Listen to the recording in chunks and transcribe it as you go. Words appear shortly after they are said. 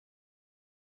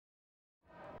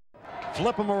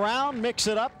flip them around, mix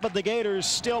it up, but the Gators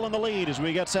still in the lead as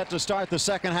we get set to start the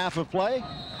second half of play.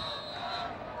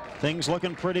 Things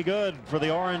looking pretty good for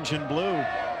the orange and blue.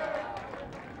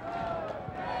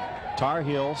 Tar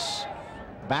Heels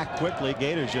back quickly.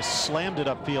 Gators just slammed it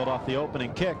upfield off the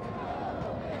opening kick.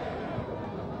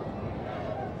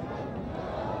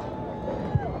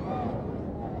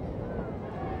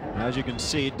 As you can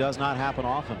see, it does not happen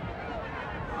often.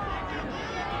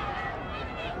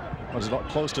 Was it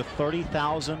close to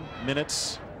 30,000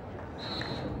 minutes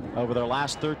over their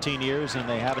last 13 years, and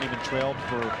they haven't even trailed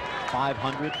for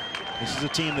 500. This is a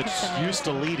team that's used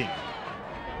to leading.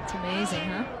 It's amazing,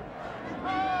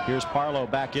 huh? Here's Parlow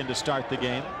back in to start the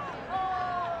game.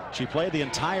 She played the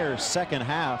entire second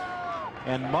half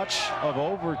and much of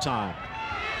overtime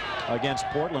against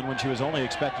Portland when she was only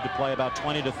expected to play about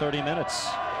 20 to 30 minutes.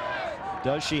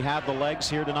 Does she have the legs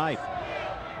here tonight?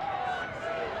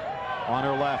 On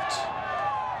her left.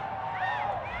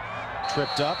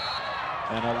 Tripped up,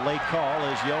 and a late call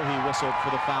as Yohe whistled for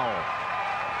the foul.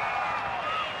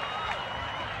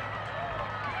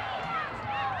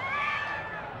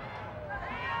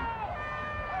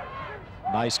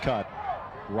 Nice cut.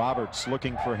 Roberts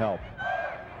looking for help.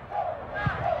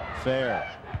 Fair.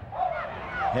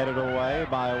 Headed away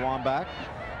by Wambach.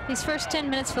 These first 10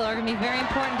 minutes, Phil, are going to be very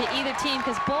important to either team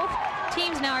because both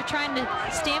teams now are trying to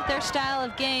stamp their style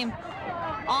of game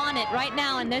on it right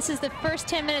now, and this is the first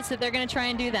 10 minutes that they're going to try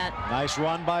and do that. Nice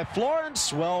run by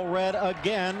Florence. Well read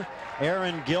again.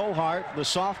 Erin Gilhart, the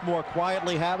sophomore,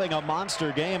 quietly having a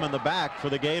monster game in the back for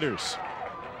the Gators.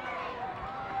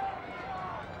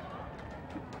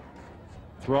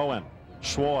 Throw in.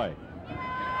 Schwoy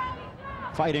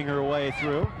fighting her way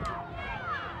through.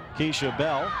 Keisha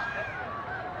Bell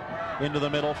into the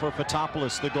middle for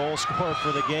Fotopoulos, the goal scorer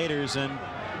for the Gators, and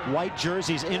white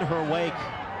jerseys in her wake.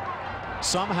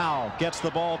 Somehow gets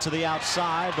the ball to the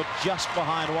outside, but just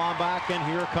behind Wambach, and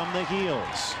here come the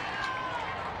Heels.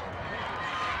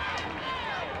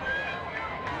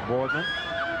 Boardman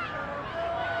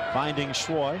finding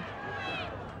Schwoy.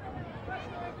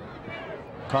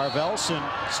 Carvelson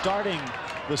starting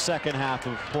the second half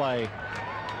of play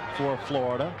for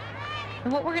Florida.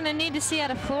 And what we're going to need to see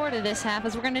out of Florida this half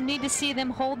is we're going to need to see them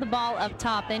hold the ball up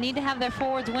top. They need to have their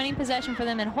forwards winning possession for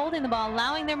them and holding the ball,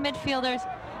 allowing their midfielders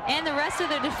and the rest of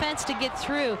their defense to get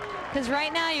through. Because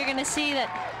right now you're going to see that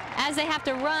as they have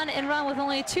to run and run with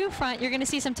only two front, you're going to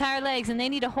see some tired legs, and they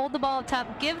need to hold the ball up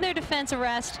top, give their defense a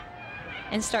rest,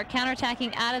 and start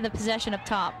counterattacking out of the possession up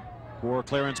top. Poor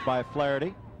clearance by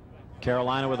Flaherty.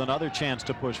 Carolina with another chance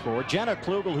to push forward. Jenna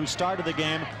Klugel, who started the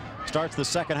game, starts the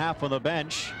second half on the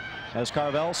bench as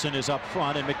Carvelson is up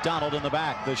front and McDonald in the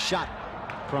back. The shot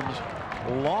from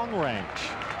long range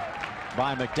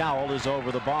by McDowell is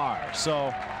over the bar.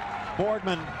 So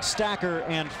Boardman, Stacker,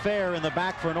 and Fair in the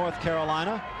back for North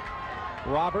Carolina.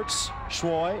 Roberts,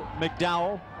 Schwoy,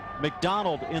 McDowell,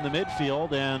 McDonald in the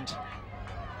midfield, and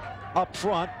up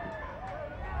front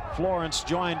Florence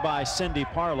joined by Cindy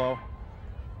Parlow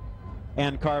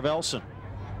and Carvelson.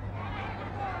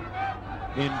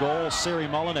 In goal, Siri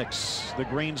Mullenix, the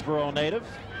Greensboro native.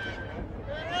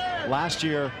 Last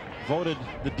year voted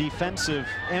the defensive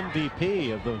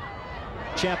MVP of the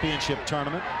championship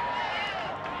tournament.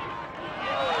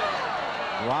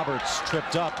 Roberts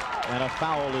tripped up, and a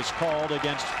foul is called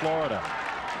against Florida.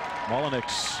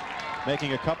 Mullenix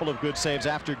making a couple of good saves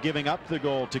after giving up the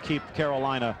goal to keep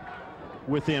Carolina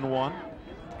within one.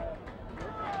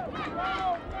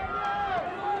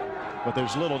 But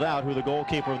there's little doubt who the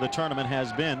goalkeeper of the tournament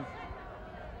has been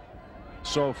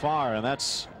so far, and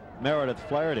that's Meredith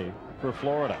Flaherty for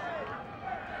Florida.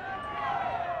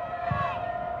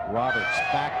 Roberts,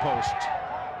 back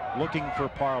post, looking for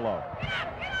Parlow.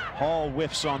 Hall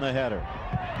whiffs on the header.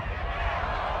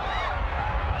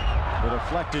 The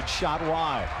deflected shot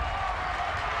wide.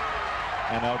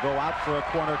 And they'll go out for a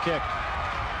corner kick.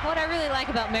 What I really like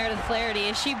about Meredith Flaherty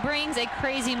is she brings a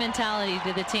crazy mentality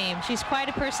to the team. She's quite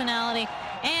a personality,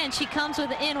 and she comes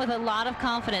in with a lot of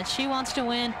confidence. She wants to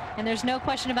win, and there's no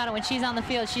question about it. When she's on the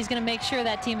field, she's going to make sure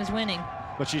that team is winning.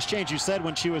 But she's changed. You said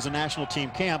when she was a national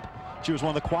team camp, she was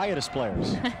one of the quietest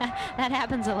players. That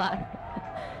happens a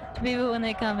lot to people when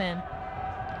they come in.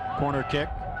 Corner kick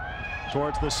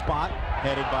towards the spot,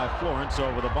 headed by Florence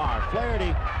over the bar.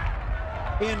 Flaherty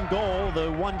in goal.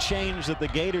 The one change that the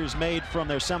Gators made from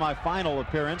their semifinal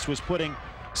appearance was putting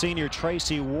senior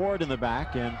Tracy Ward in the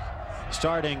back and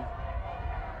starting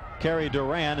Carrie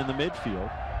Duran in the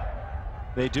midfield.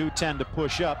 They do tend to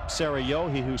push up Sarah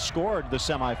Yohe, who scored the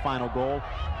semifinal goal,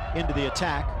 into the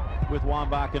attack with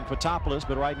Wambach and Fotopoulos,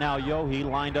 but right now Yohe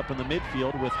lined up in the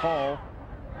midfield with Hall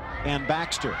and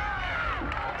Baxter.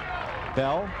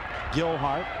 Bell,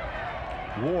 Gilhart,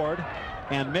 Ward,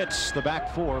 and Mitz, the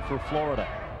back four for Florida.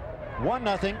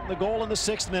 1-0, the goal in the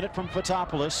 6th minute from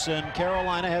Fotopoulos, and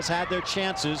Carolina has had their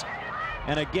chances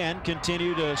and again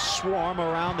continue to swarm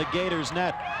around the Gators'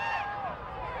 net.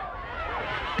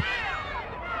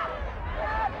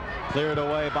 Cleared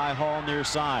away by Hall near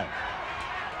side.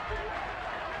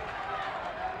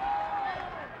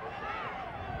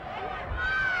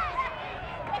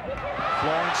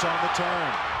 Florence on the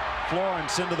turn.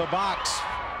 Florence into the box,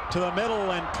 to the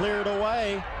middle, and cleared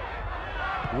away.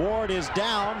 Ward is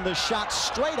down. The shot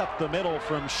straight up the middle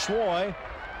from Schwoy.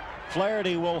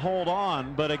 Flaherty will hold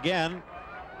on, but again,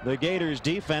 the Gators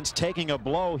defense taking a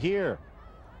blow here.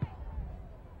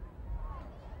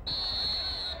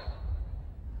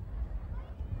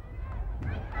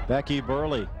 Becky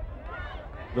Burley,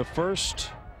 the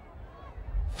first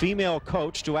female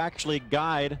coach to actually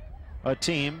guide a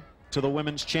team to the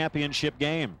women's championship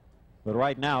game. But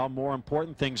right now, more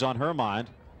important things on her mind,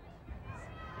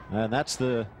 and that's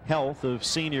the health of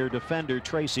senior defender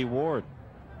Tracy Ward.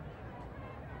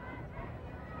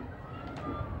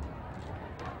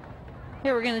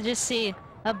 Here we're going to just see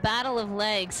a battle of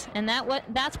legs, and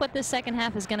that's what this second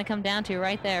half is going to come down to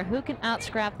right there. Who can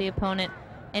out-scrap the opponent?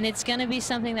 And it's going to be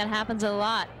something that happens a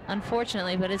lot,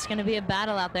 unfortunately, but it's going to be a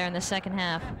battle out there in the second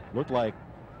half. Looked like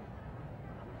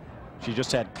she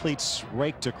just had cleats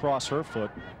raked across her foot.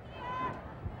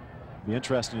 Be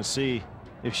interesting to see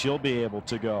if she'll be able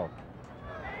to go.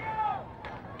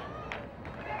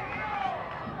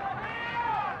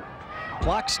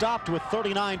 Clock stopped with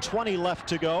 39:20 left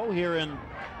to go here in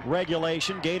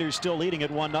regulation. Gators still leading at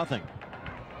 1-0.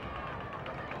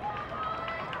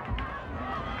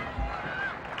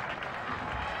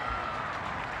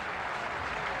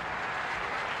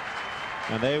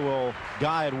 And they will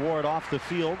guide Ward off the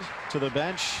field to the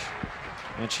bench,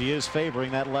 and she is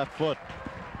favoring that left foot.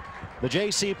 The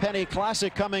J.C. Penney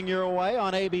Classic coming your way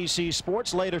on ABC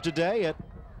Sports later today at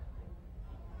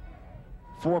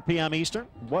 4 p.m. Eastern.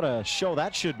 What a show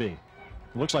that should be.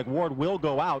 It looks like Ward will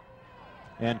go out,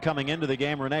 and coming into the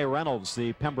game, Renee Reynolds,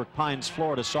 the Pembroke Pines,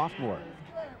 Florida sophomore.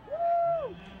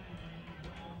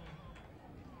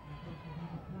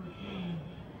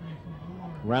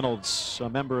 Reynolds, a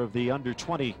member of the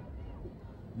under-20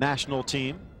 national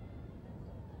team.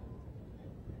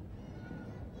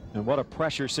 And what a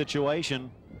pressure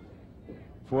situation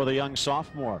for the young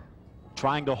sophomore,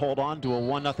 trying to hold on to a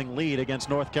 1-0 lead against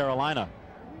North Carolina.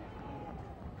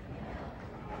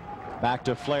 Back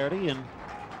to Flaherty, and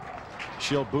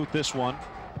she'll boot this one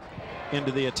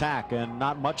into the attack, and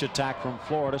not much attack from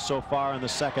Florida so far in the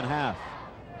second half.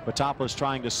 Fotopoulos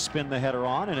trying to spin the header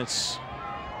on, and it's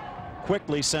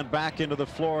quickly sent back into the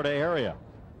Florida area.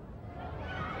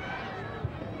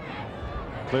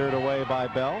 Cleared away by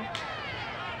Bell.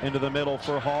 Into the middle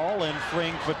for Hall, and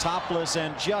freeing Fotopoulos,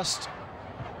 and just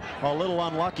a little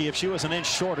unlucky. If she was an inch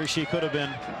shorter, she could have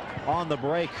been on the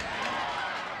break.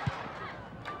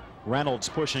 Reynolds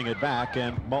pushing it back,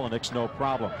 and Mullenix no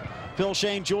problem. Phil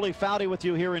Shane, Julie Foudy with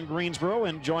you here in Greensboro,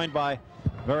 and joined by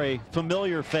very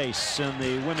familiar face in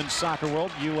the women's soccer world,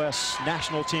 U.S.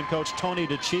 national team coach Tony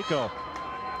DeChico.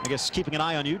 I guess keeping an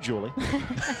eye on you, Julie.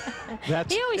 He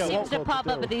always seems to pop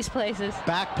up at these places.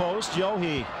 Back post,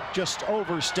 Yohe just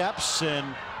oversteps,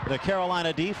 and the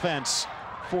Carolina defense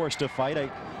forced to fight.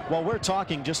 While we're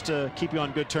talking, just to keep you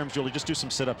on good terms, Julie, just do some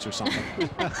sit-ups or something.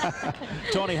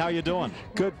 Tony, how you doing?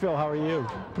 Good, Phil. How are you?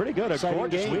 Pretty good. A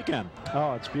gorgeous weekend.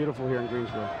 Oh, it's beautiful here in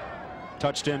Greensboro.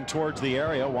 Touched in towards the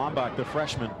area. Wambach, the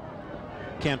freshman,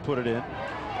 can't put it in.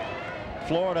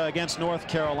 Florida against North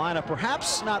Carolina.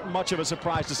 Perhaps not much of a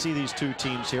surprise to see these two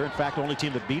teams here. In fact, the only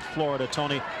team that beat Florida,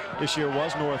 Tony, this year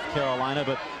was North Carolina.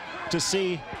 But to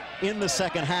see in the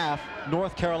second half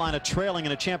North Carolina trailing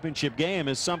in a championship game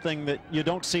is something that you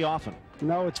don't see often.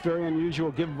 No, it's very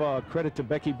unusual. Give credit to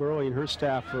Becky Burley and her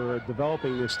staff for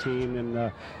developing this team,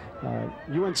 and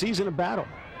UNC's in a battle.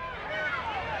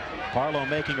 Parlow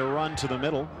making a run to the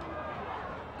middle.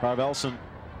 Carvelson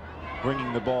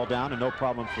bringing the ball down, and no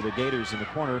problem for the Gators in the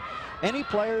corner. Any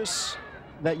players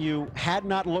that you had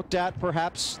not looked at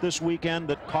perhaps this weekend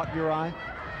that caught your eye?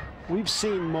 We've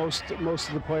seen most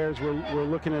of the players. We're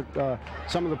looking at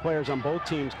some of the players on both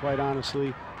teams, quite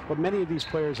honestly. But many of these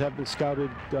players have been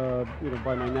scouted,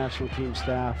 by my national team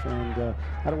staff, and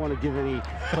I don't want to give any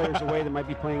players away that might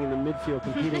be playing in the midfield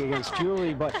competing against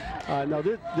Julie. But no,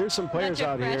 there's some players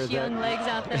out here young legs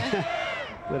out there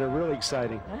that are really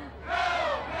exciting.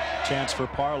 Chance for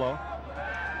Parlow,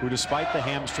 who, despite the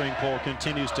hamstring pull,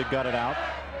 continues to gut it out.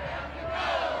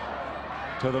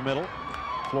 To the middle,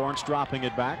 Florence dropping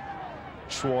it back.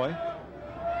 Schwoy.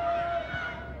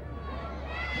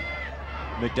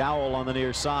 McDowell on the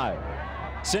near side.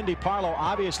 Cindy Parlow,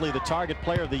 obviously the target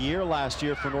player of the year last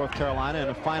year for North Carolina and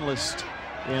a finalist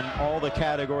in all the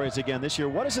categories again this year.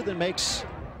 What is it that makes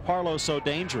Parlow so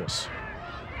dangerous?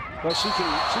 Well, she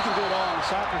can do it all on the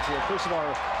soccer field. First of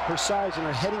all, her size and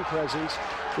her heading presence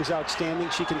is outstanding.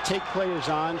 She can take players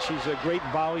on. She's a great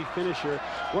volley finisher.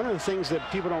 One of the things that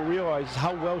people don't realize is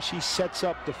how well she sets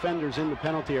up defenders in the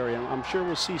penalty area. I'm sure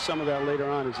we'll see some of that later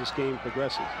on as this game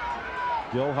progresses.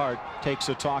 Gilhart takes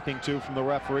a talking to from the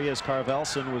referee as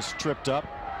Carvelson was tripped up.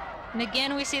 And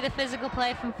again, we see the physical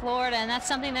play from Florida, and that's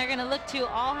something they're going to look to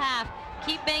all half.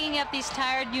 Keep banging up these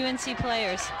tired UNC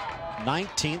players.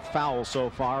 19th foul so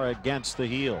far against the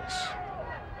Heels.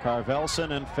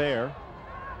 Carvelson and Fair.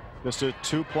 Just a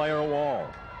two-player wall.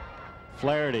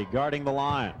 Flaherty guarding the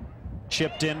line.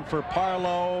 Chipped in for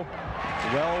Parlow.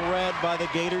 Well read by the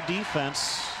Gator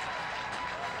defense.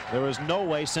 There was no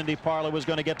way Cindy Parlow was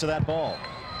going to get to that ball.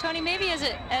 Tony, maybe as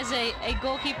a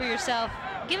goalkeeper yourself,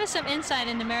 give us some insight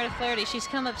into Meredith Flaherty. She's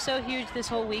come up so huge this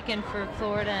whole weekend for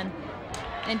Florida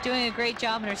and doing a great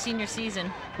job in her senior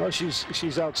season. Well,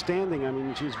 she's outstanding. I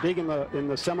mean, she was big in the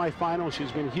semifinal.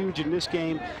 She's been huge in this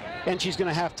game, and she's going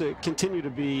to have to continue to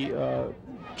be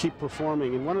keep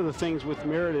performing. And one of the things with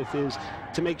Meredith is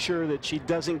to make sure that she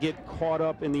doesn't get caught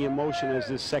up in the emotion as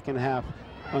this second half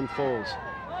unfolds.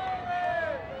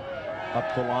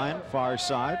 Up the line, far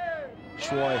side.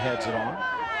 Schwoy heads it on.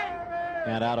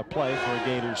 And out of play for a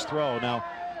Gators throw. Now,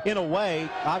 in a way,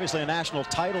 obviously a national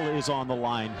title is on the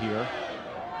line here.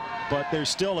 But there's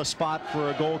still a spot for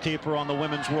a goalkeeper on the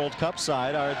Women's World Cup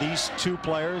side. Are these two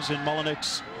players in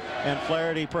Mullenix and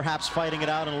Flaherty perhaps fighting it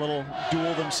out in a little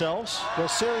duel themselves? Well,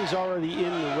 Sari's already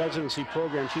in the residency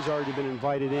program. She's already been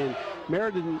invited in.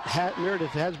 Meredith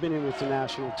has been in with the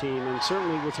national team, and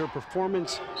certainly with her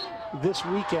performance this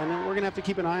weekend, we're going to have to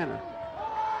keep an eye on her.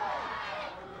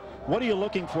 What are you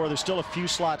looking for? There's still a few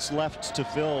slots left to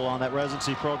fill on that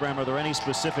residency program. Are there any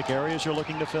specific areas you're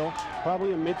looking to fill?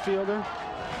 Probably a midfielder.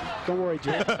 Don't worry,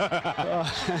 Jay.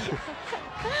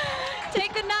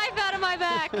 Take the knife out of my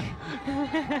back.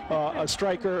 A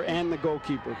striker and the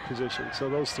goalkeeper position. So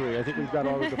those three. I think we've got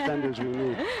all the defenders we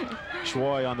need.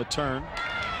 Schwoy on the turn.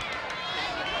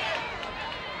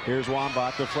 Here's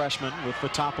Wambach, the freshman, with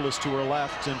Fotopoulos to her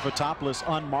left, and Fotopoulos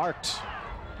unmarked.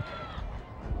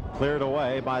 Cleared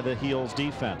away by the Heels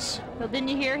defense. Well, didn't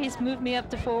you hear he's moved me up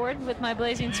to forward with my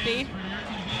blazing speed?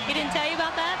 He didn't tell you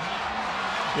about that?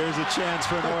 Here's a chance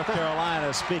for North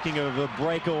Carolina. Speaking of a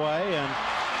breakaway, and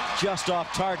just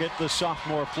off target, the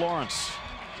sophomore Florence.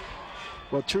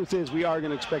 Well, truth is, we are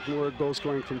going to expect more goal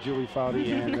scoring from Julie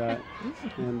Foudy,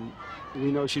 and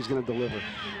we know she's going to deliver.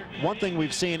 One thing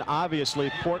we've seen,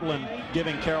 obviously, Portland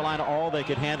giving Carolina all they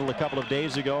could handle a couple of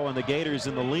days ago, and the Gators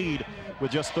in the lead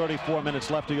with just 34 minutes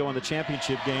left to go in the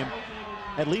championship game.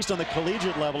 At least on the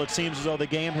collegiate level, it seems as though the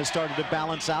game has started to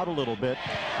balance out a little bit.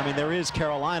 I mean, there is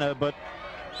Carolina, but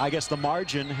I guess the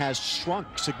margin has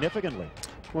shrunk significantly.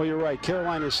 Well, you're right.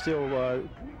 Carolina is still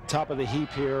top of the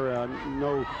heap here.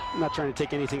 No, not trying to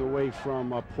take anything away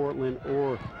from Portland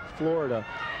or Florida.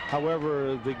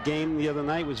 However, the game the other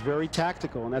night was very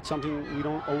tactical, and that's something we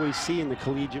don't always see in the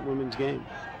collegiate women's game.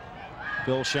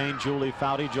 Bill Shane, Julie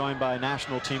Foudy, joined by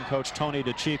national team coach Tony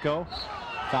DeCicco.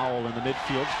 Foul in the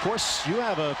midfield. Of course, you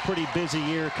have a pretty busy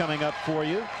year coming up for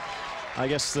you. I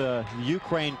guess the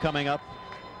Ukraine coming up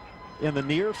in the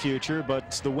near future,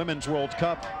 but the Women's World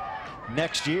Cup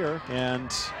next year, and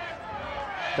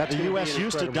that the U.S.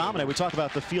 used to dominate. We talk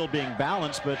about the field being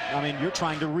balanced, but I mean, you're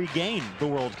trying to regain the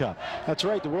World Cup. That's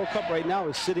right. The World Cup right now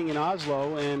is sitting in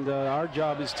Oslo, and our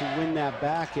job is to win that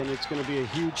back, and it's going to be a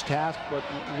huge task, but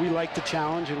we like the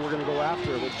challenge, and we're going to go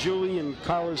after it. With Julie and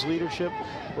Carla's leadership,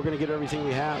 we're going to get everything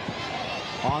we have.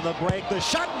 On the break, the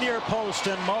shot near post,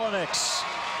 and Mullenix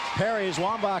parries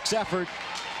Wambach's effort.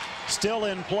 Still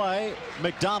in play.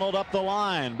 McDonald up the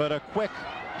line, but a quick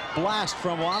blast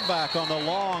from Wambach on the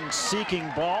long seeking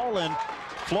ball, and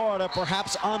Florida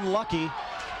perhaps unlucky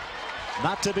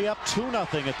not to be up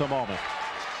 2-0 at the moment.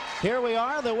 Here we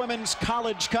are, the Women's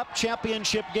College Cup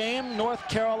championship game. North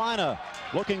Carolina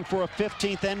looking for a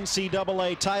 15th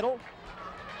NCAA title,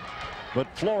 but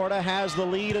Florida has the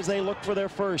lead as they look for their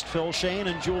first. Phil Shane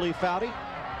and Julie Foudy,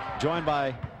 joined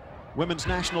by women's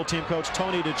national team coach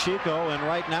Tony DeCicco, and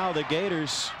right now the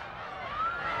Gators,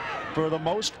 for the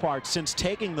most part, since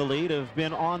taking the lead, have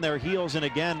been on their heels. And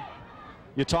again,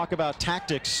 you talk about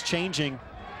tactics changing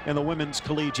in the women's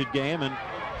collegiate game, and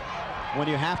when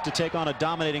you have to take on a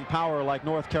dominating power like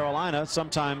North Carolina,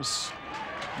 sometimes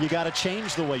you got to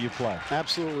change the way you play.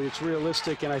 Absolutely, it's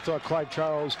realistic, and I thought Clive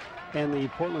Charles and the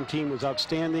Portland team was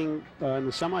outstanding in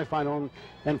the semifinal,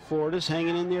 and Florida's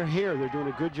hanging in there here. They're doing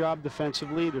a good job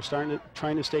defensively. They're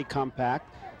trying to stay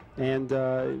compact, and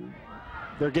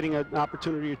they're getting an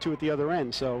opportunity or two at the other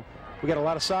end. So we got a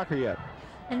lot of soccer yet.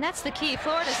 And that's the key.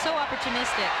 Florida's so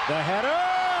opportunistic. The header,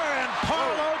 and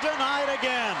Parlow denied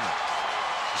again.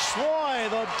 Schwoy,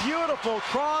 the beautiful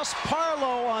cross.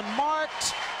 Parlow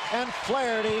unmarked, and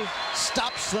Flaherty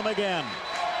stops them again.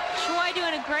 Schwoy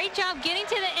doing a great job getting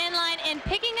to the end line and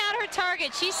picking out her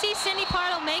target. She sees Cindy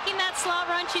Parlow making that slot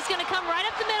run. She's going to come right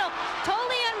up the middle,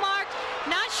 totally unmarked.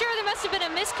 Not sure, there must have been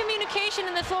a miscommunication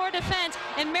in the Florida defense.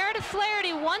 And Meredith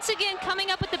Flaherty once again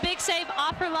coming up with the big save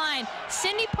off her line.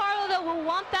 Cindy Parlow, though, will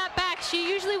want that back. She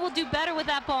usually will do better with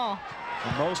that ball.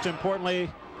 And most importantly,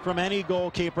 from any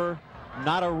goalkeeper,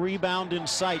 not a rebound in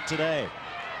sight today.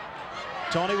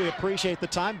 Tony, we appreciate the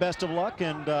time. Best of luck,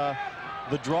 and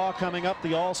the draw coming up,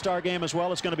 the All-Star game as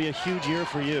well. It's going to be a huge year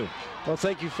for you. Well,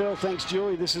 thank you, Phil. Thanks,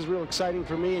 Julie. This is real exciting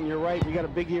for me, and you're right. We got a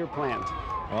big year planned.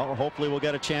 Well, hopefully we'll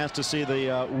get a chance to see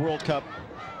the World Cup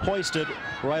hoisted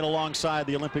right alongside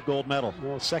the Olympic gold medal.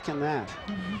 Well, second that.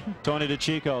 Tony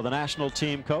DeCicco, the national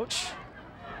team coach.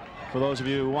 For those of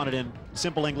you who want it in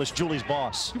simple English, Julie's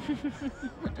boss.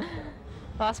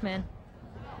 Boss man.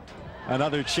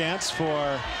 Another chance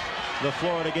for the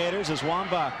Florida Gators as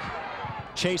Wambach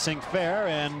chasing fair,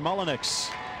 and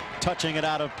Mullenix touching it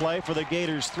out of play for the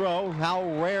Gators throw. How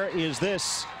rare is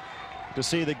this to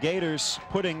see the Gators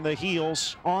putting the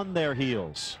heels on their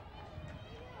heels?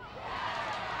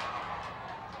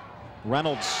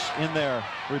 Reynolds in there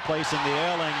replacing the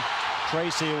ailing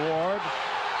Tracy Ward.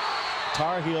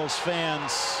 Tar Heels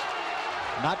fans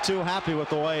not too happy with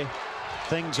the way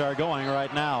things are going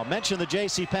right now. Mention the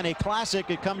JCPenney Classic.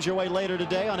 It comes your way later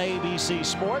today on ABC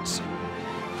Sports.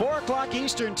 4 o'clock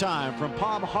Eastern time from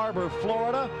Palm Harbor,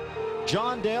 Florida.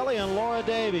 John Daly and Laura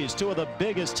Davies, two of the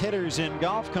biggest hitters in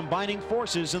golf, combining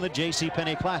forces in the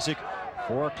JCPenney Classic.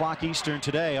 4 o'clock Eastern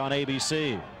today on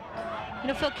ABC. You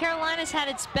know, Phil, Carolina's had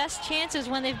its best chances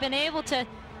when they've been able to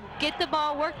get the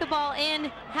ball, work the ball in,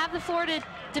 have the Florida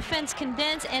defense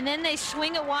condense, and then they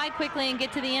swing it wide quickly and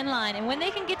get to the end line. And when they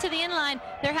can get to the end line,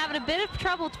 they're having a bit of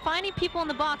trouble finding people in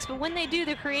the box, but when they do,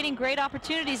 they're creating great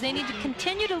opportunities. They need to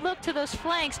continue to look to those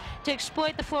flanks to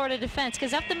exploit the Florida defense,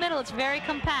 because up the middle it's very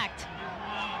compact.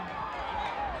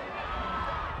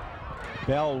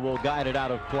 Bell will guide it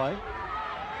out of play.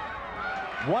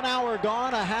 1 hour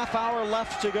gone, a half hour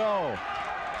left to go.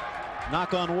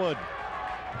 Knock on wood.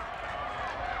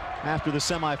 After the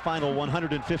semifinal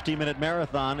 150-minute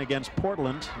marathon against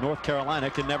Portland, North Carolina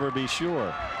can never be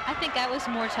sure. I think I was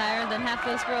more tired than half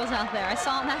those girls out there. I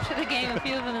saw them after the game, a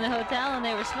few of them in the hotel, and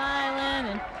they were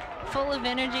smiling and full of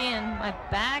energy, and my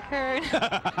back hurt.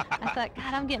 I thought,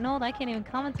 God, I'm getting old. I can't even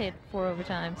commentate 4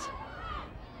 overtimes.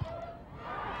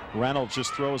 Reynolds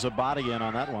just throws a body in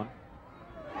on that one.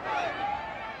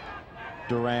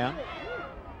 Duran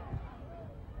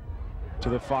to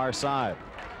the far side.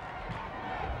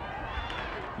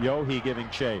 Yohe giving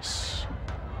chase,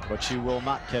 but she will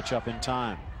not catch up in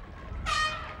time.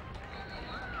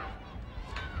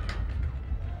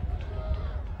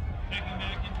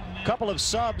 Couple of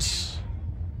subs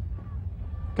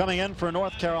coming in for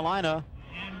North Carolina.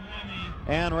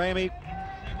 Ann Ramey,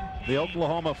 the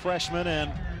Oklahoma freshman,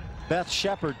 and Beth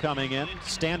Shepard coming in.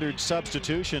 Standard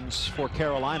substitutions for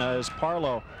Carolina as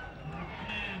Parlow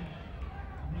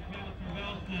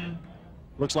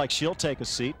looks like she'll take a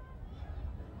seat,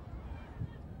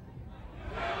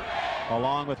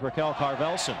 along with Raquel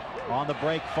Carvelson. On the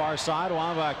break far side,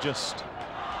 Wambach just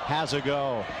has a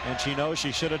go, and she knows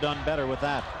she should have done better with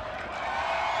that.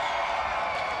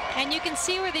 And you can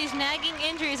see where these nagging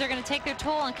injuries are going to take their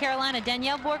toll on Carolina.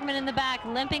 Danielle Borgman in the back,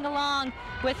 limping along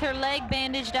with her leg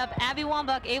bandaged up. Abby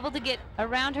Wambach able to get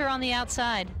around her on the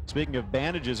outside. Speaking of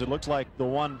bandages, it looks like the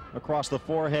one across the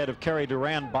forehead of Carrie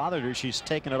Duran bothered her. She's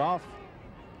taken it off.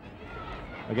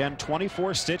 Again,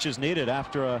 24 stitches needed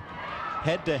after a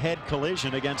head-to-head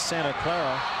collision against Santa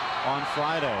Clara on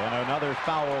Friday, and another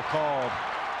foul called.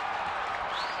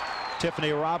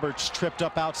 Tiffany Roberts tripped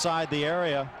up outside the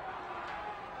area,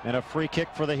 and a free kick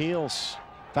for the Heels.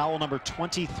 Foul number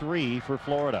 23 for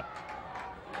Florida.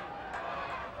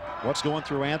 What's going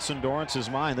through Anson Dorrance's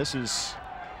mind? This is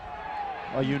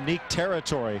a unique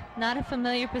territory. Not a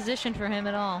familiar position for him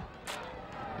at all.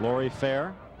 Lori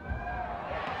Fair.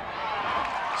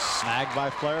 Snagged by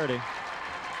Flaherty.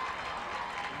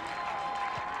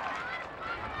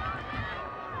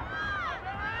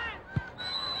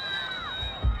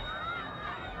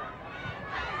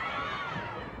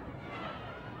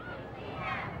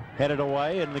 Headed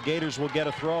away, and the Gators will get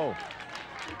a throw.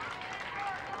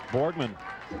 Borgman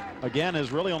again,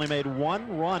 has really only made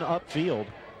one run upfield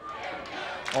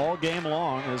all game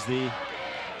long, as the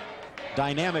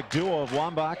dynamic duo of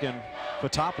Wambach and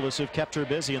Fotopoulos have kept her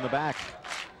busy in the back.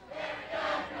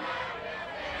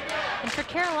 And for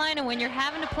Carolina, when you're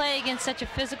having to play against such a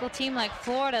physical team like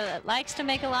Florida that likes to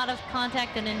make a lot of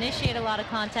contact and initiate a lot of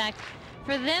contact,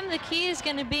 for them the key is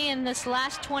going to be in this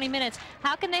last 20 minutes,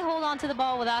 how can they hold on to the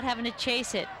ball without having to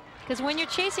chase it? Because when you're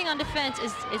chasing on defense,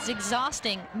 it's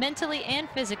exhausting mentally and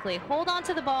physically. Hold on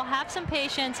to the ball, have some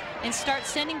patience, and start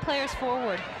sending players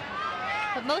forward.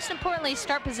 But most importantly,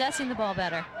 start possessing the ball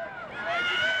better.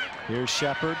 Here's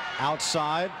Shepard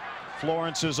outside.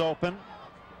 Florence is open.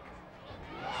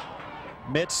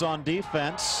 Mitz on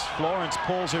defense. Florence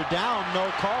pulls her down. No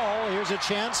call. Here's a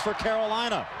chance for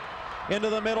Carolina. Into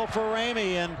the middle for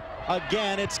Ramey, and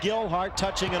again it's Gilhart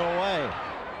touching it away.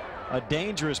 A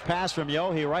dangerous pass from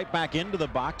Yohe right back into the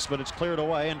box, but it's cleared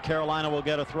away, and Carolina will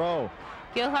get a throw.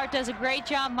 Gilhart does a great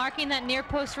job marking that near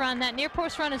post run. That near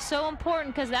post run is so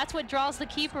important because that's what draws the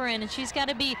keeper in, and she's got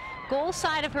to be goal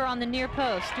side of her on the near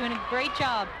post. Doing a great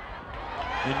job.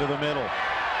 Into the middle.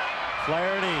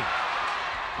 Flaherty.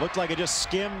 Looked like it just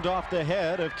skimmed off the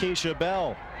head of Keisha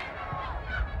Bell.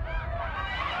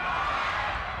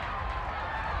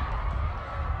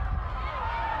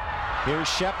 Here's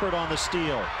Shepard on the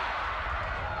steal.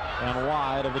 And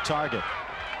wide of the target.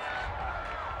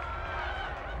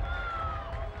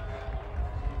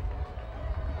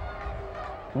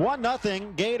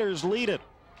 (1-0). Gators lead it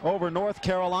over North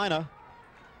Carolina.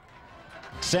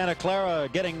 Santa Clara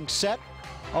getting set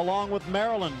along with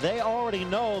Maryland. They already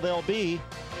know they'll be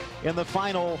in the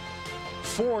final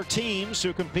 4 teams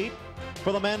who compete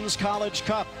for the Men's College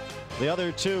Cup. The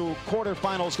other 2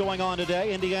 quarterfinals going on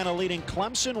today. Indiana leading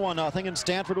Clemson 1-0, and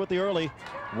Stanford with the early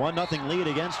 1-0 lead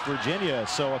against Virginia.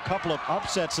 So a couple of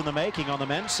upsets in the making on the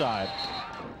men's side.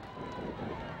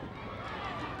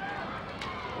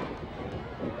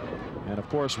 And of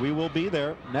course we will be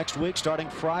there next week starting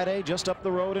Friday just up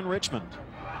the road in Richmond.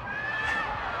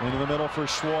 Into the middle for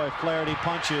Schwoy. Flaherty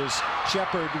punches.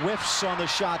 Shepard whiffs on the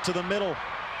shot to the middle.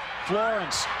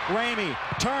 Florence. Ramey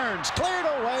turns. Cleared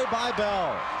away by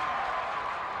Bell.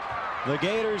 The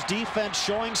Gators defense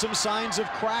showing some signs of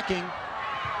cracking.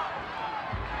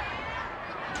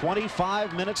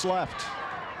 25 minutes left.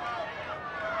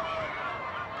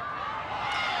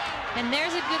 And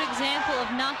there's a good example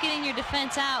of not getting your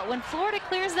defense out. When Florida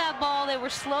clears that ball, they were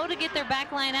slow to get their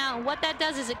back line out. And what that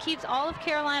does is it keeps all of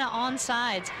Carolina on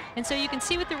sides. And so you can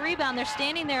see with the rebound, they're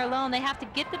standing there alone. They have to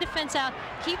get the defense out,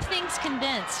 keep things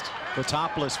condensed.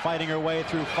 Fotopoulos fighting her way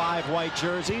through 5 white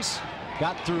jerseys.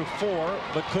 Got through 4,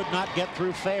 but could not get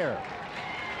through fair.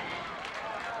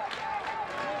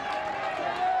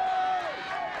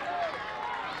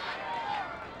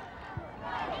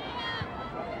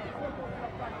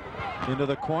 Into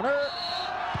the corner,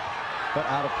 but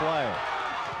out of play.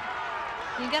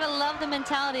 You got to love the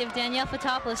mentality of Danielle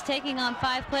Fotopoulos taking on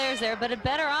 5 players there, but a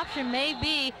better option may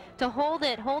be to hold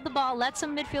it, hold the ball, let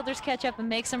some midfielders catch up and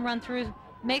make some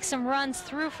runs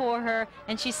through for her,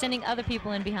 and she's sending other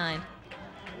people in behind.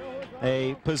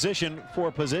 A position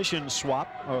for position swap,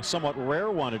 a somewhat rare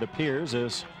one it appears,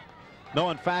 is no,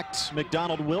 in fact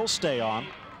McDonald will stay on.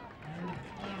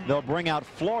 They'll bring out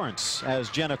Florence as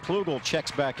Jenna Klugel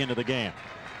checks back into the game.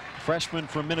 Freshman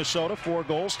from Minnesota, 4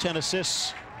 goals, 10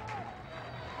 assists.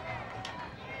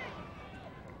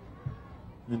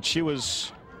 And she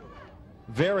was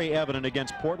very evident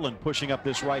against Portland, pushing up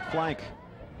this right flank.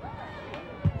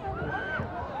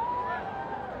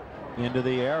 Into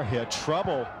the area,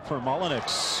 trouble for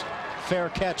Mullenix. Fair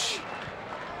catch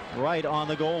right on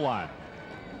the goal line.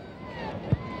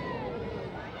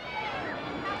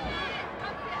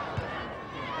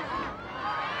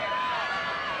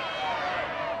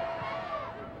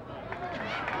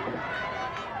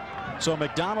 So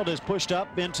McDonald is pushed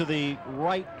up into the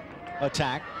right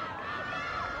attack.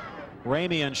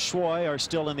 Ramey and Schwoy are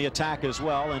still in the attack as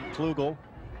well, and Klugel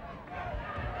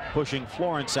pushing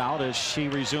Florence out as she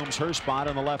resumes her spot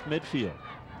in the left midfield.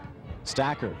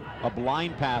 Stacker, a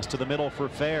blind pass to the middle for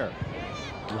Fair.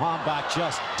 Wambach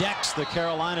just decks the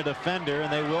Carolina defender,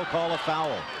 and they will call a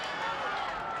foul.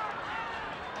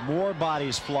 More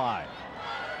bodies fly.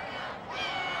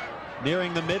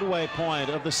 Nearing the midway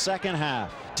point of the second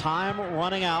half. Time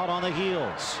running out on the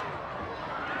heels.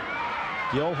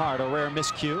 Gilhart, a rare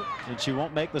miscue, and she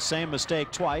won't make the same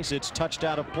mistake twice. It's touched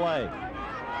out of play.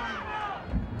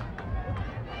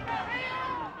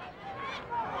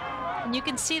 And you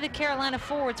can see the Carolina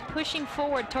forwards pushing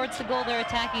forward towards the goal they're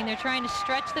attacking. They're trying to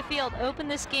stretch the field, open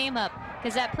this game up,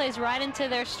 because that plays right into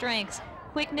their strengths.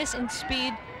 Quickness and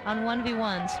speed on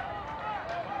 1v1s.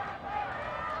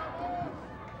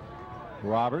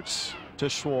 Roberts to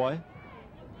Schwoy.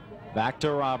 Back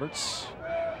to Roberts.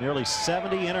 Nearly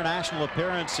 70 international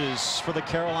appearances for the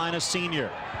Carolina senior.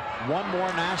 One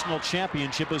more national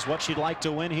championship is what she'd like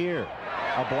to win here.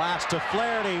 A blast to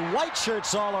Flaherty. White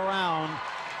shirts all around,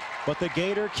 but the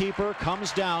Gator keeper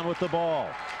comes down with the ball.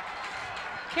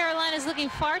 Carolina's looking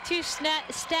far too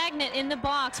stagnant in the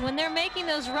box. When they're making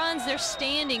those runs, they're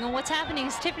standing. And what's happening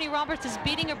is Tiffany Roberts is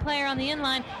beating her player on the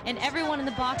inline, and everyone in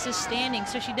the box is standing.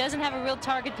 So she doesn't have a real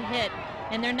target to hit.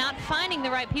 And they're not finding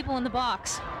the right people in the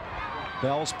box.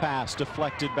 Bell's pass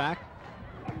deflected back.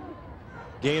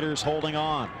 Gators holding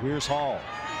on. Here's Hall.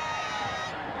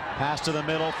 Pass to the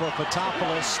middle for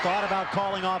Fotopoulos. Thought about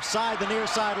calling offside. The near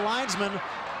side linesman.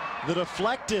 The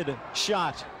deflected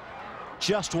shot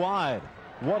just wide.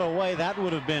 What a way that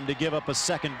would have been to give up a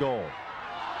second goal.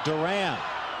 Duran.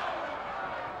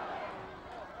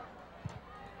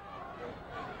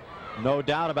 No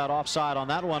doubt about offside on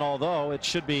that one, although it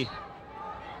should be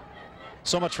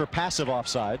so much for passive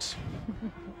offsides.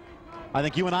 I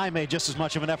think you and I made just as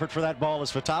much of an effort for that ball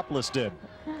as Fotopoulos did.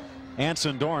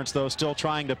 Anson Dorrance, though, still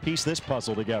trying to piece this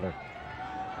puzzle together.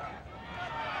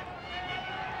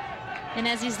 And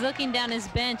as he's looking down his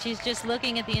bench, he's just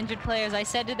looking at the injured players. I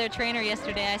said to their trainer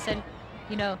yesterday, I said,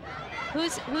 you know,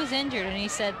 who's injured? And he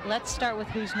said, let's start with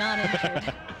who's not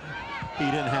injured. He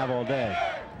didn't have all day.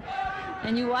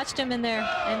 And you watched them in their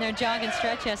jog and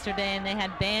stretch yesterday, and they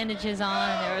had bandages on,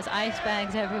 and there was ice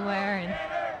bags everywhere. And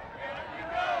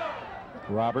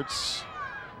Roberts,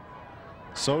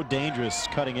 so dangerous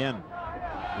cutting in.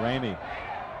 Ramey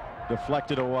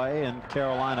deflected away, and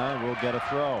Carolina will get a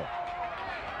throw.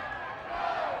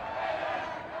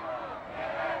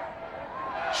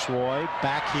 Schwoy,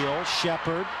 back heel,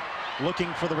 Shepard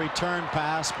looking for the return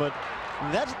pass, but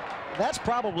that's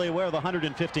probably where the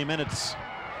 150 minutes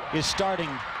is starting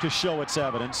to show its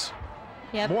evidence.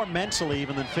 Yep. More mentally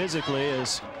even than physically,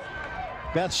 is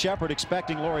Beth Shepard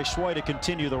expecting Lori Schwoy to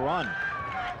continue the run.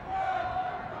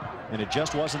 And it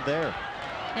just wasn't there.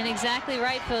 And exactly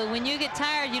right, Phil. When you get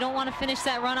tired, you don't want to finish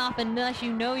that run off unless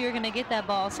you know you're going to get that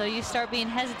ball. So you start being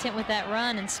hesitant with that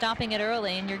run and stopping it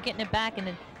early, and you're getting it back, and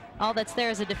then all that's there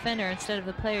is a defender instead of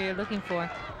the player you're looking for.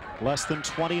 Less than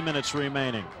 20 minutes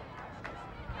remaining.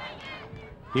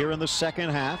 Here in the second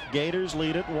half, Gators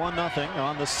lead it 1-0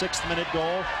 on the 6th minute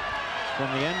goal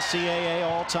from the NCAA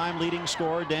all-time leading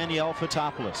scorer Danielle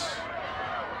Fotopoulos.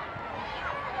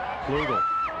 Klugel,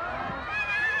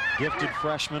 gifted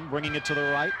freshman, bringing it to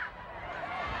the right.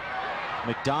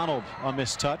 McDonald a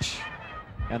mistouch,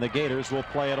 and the Gators will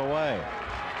play it away.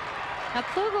 Now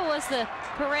Klugel was the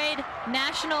Parade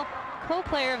National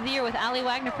Co-Player of the Year with Ali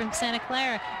Wagner from Santa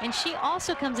Clara, and she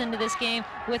also comes into this game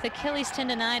with Achilles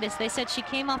tendonitis. They said she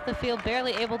came off the field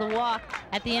barely able to walk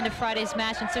at the end of Friday's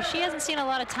match, and so she hasn't seen a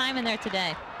lot of time in there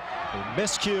today. A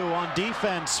miscue on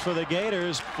defense for the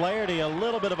Gators. Flaherty a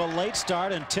little bit of a late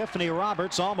start, and Tiffany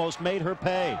Roberts almost made her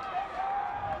pay.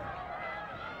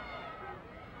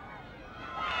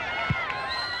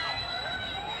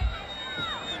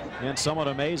 And somewhat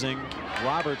amazing,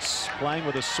 Roberts playing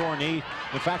with a sore knee,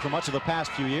 in fact, for much of the past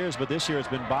few years, but this year it's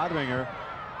been bothering her.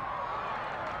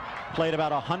 Played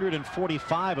about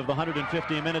 145 of the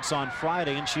 150 minutes on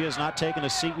Friday, and she has not taken a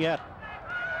seat yet.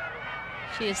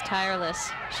 She is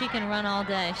tireless. She can run all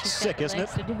day. She's sick, got the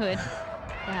legs isn't it? to do it.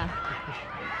 Yeah.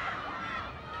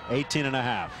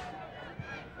 18.5.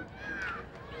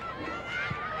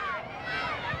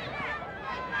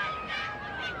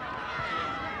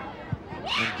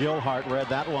 And Gilhart read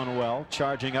that one well,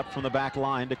 charging up from the back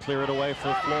line to clear it away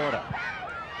for Florida.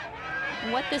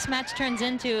 What this match turns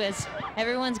into is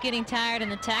everyone's getting tired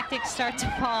and the tactics start to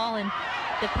fall and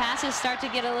the passes start to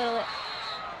get a little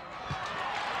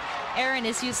errant,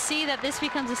 as you see that this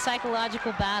becomes a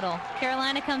psychological battle.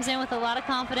 Carolina comes in with a lot of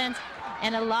confidence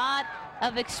and a lot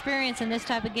of experience in this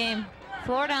type of game.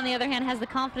 Florida, on the other hand, has the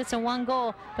confidence in one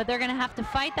goal, but they're going to have to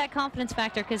fight that confidence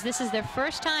factor because this is their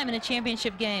first time in a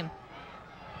championship game.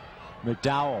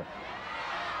 McDowell,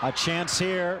 a chance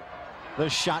here. The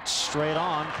shot straight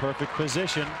on, perfect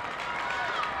position.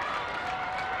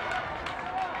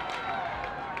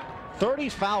 30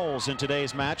 fouls in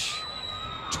today's match,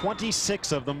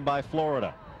 26 of them by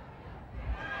Florida.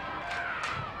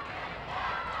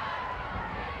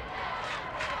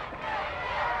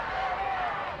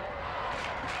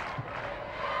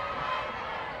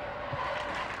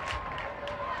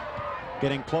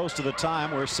 Getting close to the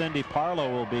time where Cindy Parlow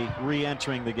will be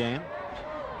re-entering the game.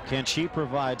 Can she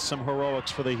provide some heroics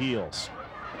for the Heels?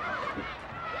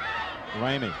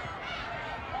 Ramey.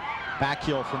 Back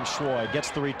heel from Schwoy. Gets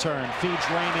the return. Feeds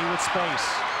Ramey with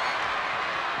space.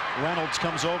 Reynolds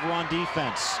comes over on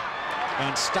defense.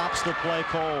 and stops the play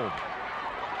cold.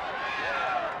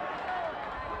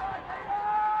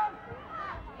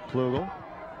 Klugel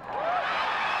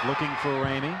looking for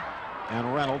Ramey,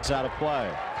 and Reynolds out of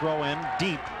play. Throw in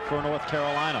deep for North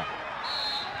Carolina.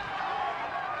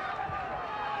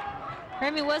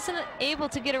 Ramey wasn't able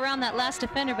to get around that last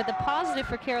defender, but the positive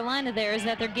for Carolina there is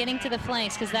that they're getting to the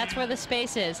flanks, because that's where the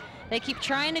space is. They keep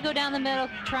trying to go down the middle,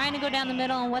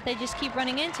 and what they just keep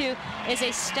running into is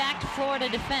a stacked Florida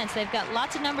defense. They've got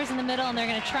lots of numbers in the middle, and they're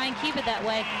going to try and keep it that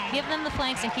way, give them the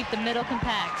flanks, and keep the middle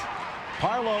compact.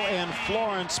 Parlow and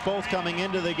Florence both coming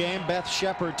into the game. Beth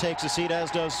Shepard takes a seat, as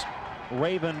does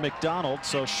Raven McDonald,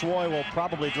 so Schwoy will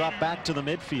probably drop back to the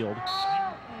midfield.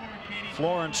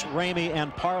 Florence, Ramey,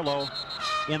 and Parlow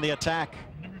in the attack.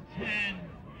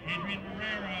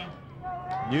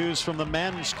 News from the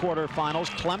men's quarterfinals.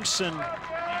 Clemson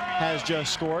has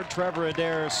just scored. Trevor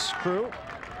Adair's crew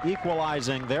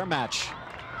equalizing their match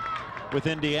with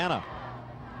Indiana.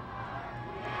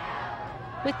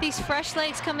 With these fresh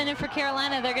legs coming in for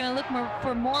Carolina, they're going to look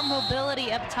for more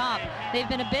mobility up top. They've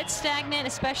been a bit stagnant,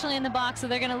 especially in the box, so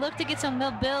they're going to look to get some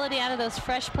mobility out of those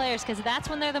fresh players, because that's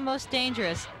when they're the most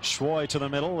dangerous. Schwoy to the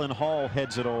middle, and Hall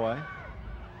heads it away.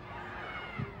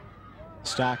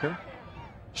 Stacker,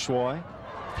 Schwoy,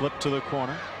 flip to the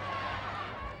corner.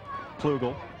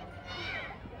 Klugel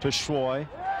to Schwoy,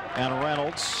 and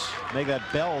Reynolds. Make that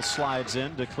Bell slides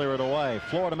in to clear it away.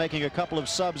 Florida making a couple of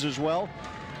subs as well.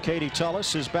 Katie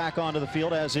Tullis is back onto the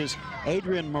field, as is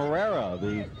Adrian Morera,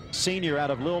 the senior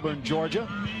out of Lilburn, Georgia.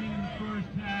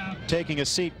 Taking a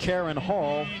seat, Karen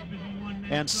Hall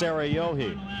and Sarah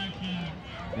Yohe.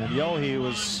 And Yohe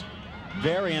was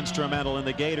very instrumental in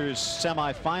the Gators'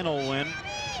 semifinal win.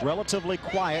 Relatively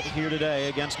quiet here today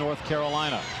against North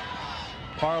Carolina.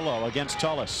 Parlow against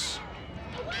Tullis.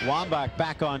 Wambach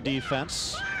back on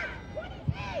defense.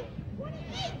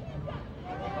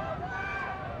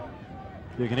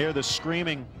 You can hear the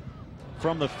screaming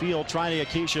from the field, trying to get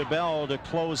Keisha Bell to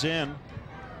close in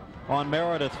on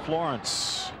Meredith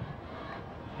Florence.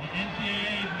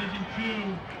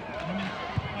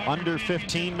 Under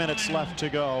 15 minutes left to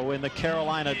go in the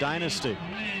Carolina dynasty.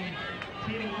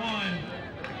 2-1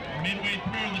 midway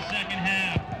through the second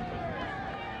half.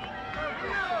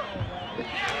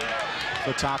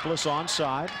 The topless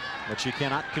onside, but she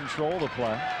cannot control the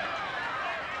play.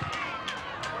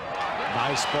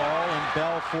 Nice ball, and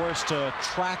Bell forced to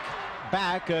track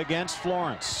back against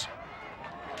Florence.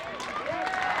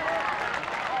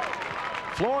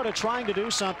 Florida trying to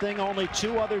do something only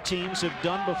two other teams have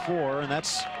done before, and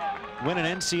that's win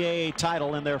an NCAA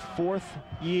title in their 4th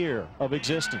year of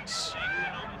existence.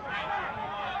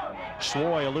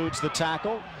 Schwoy eludes the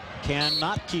tackle,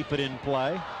 cannot keep it in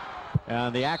play,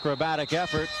 and the acrobatic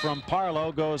effort from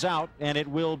Parlow goes out, and it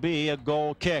will be a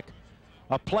goal kick.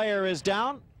 A player is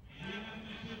down.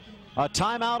 A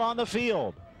timeout on the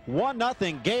field.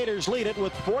 1-0. Gators lead it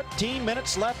with 14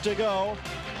 minutes left to go.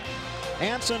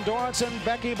 Anson Dorrance and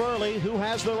Becky Burley, who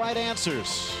has the right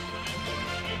answers.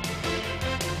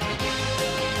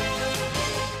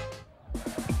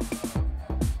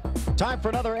 Time for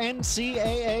another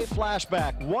NCAA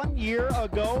flashback. 1 year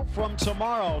ago from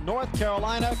tomorrow, North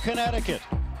Carolina, Connecticut.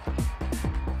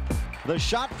 The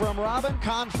shot from Robin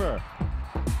Confer.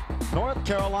 North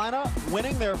Carolina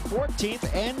winning their 14th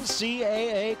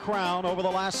NCAA crown over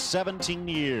the last 17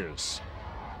 years.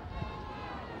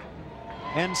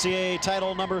 NCAA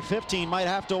title number 15 might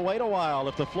have to wait a while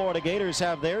if the Florida Gators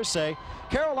have their say.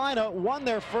 Carolina won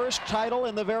their first title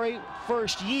in the very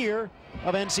first year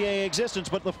of NCAA existence,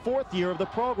 but the 4th year of the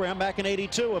program back in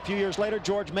 '82. A few years later,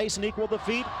 George Mason equaled the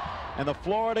feat, and the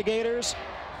Florida Gators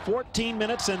 14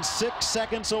 minutes and 6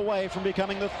 seconds away from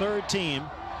becoming the 3rd team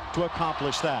to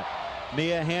accomplish that.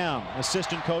 Mia Hamm,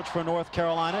 assistant coach for North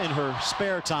Carolina, in her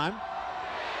spare time,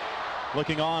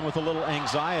 looking on with a little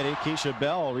anxiety. Keisha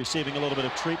Bell receiving a little bit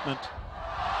of treatment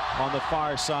on the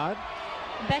far side.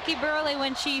 Becky Burley,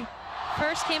 when she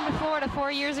first came to Florida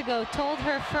 4 years ago, told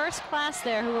her first class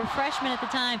there, who were freshmen at the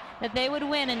time, that they would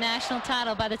win a national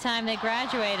title by the time they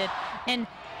graduated. And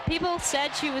people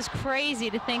said she was crazy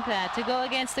to think that, to go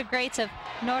against the greats of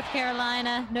North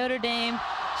Carolina, Notre Dame.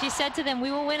 She said to them,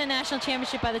 we will win a national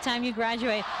championship by the time you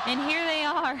graduate. And here they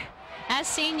are as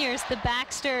seniors, the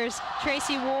Baxters,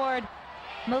 Tracy Ward,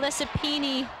 Melissa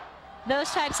Peeney, those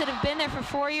types that have been there for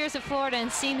 4 years at Florida and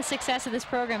seen the success of this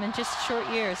program in just short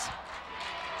years.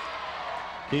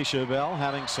 Keisha Bell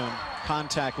having some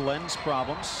contact lens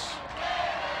problems.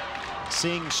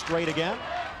 Seeing straight again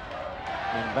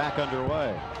and back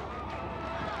underway.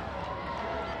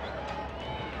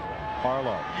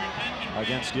 Parlow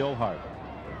against Gilhart.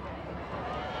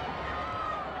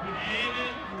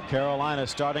 Carolina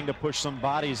starting to push some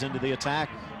bodies into the attack.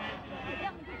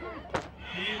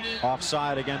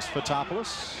 Offside against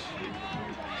Fotopoulos.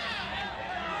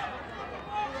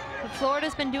 What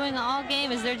Florida's been doing all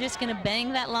game is they're just going to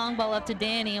bang that long ball up to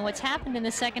Danny, and what's happened in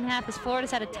the second half is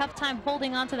Florida's had a tough time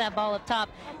holding on to that ball up top,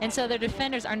 and so their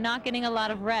defenders are not getting a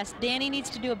lot of rest. Danny needs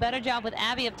to do a better job with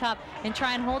Abby up top and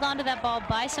try and hold on to that ball,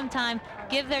 buy some time,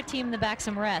 give their team in the back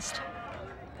some rest.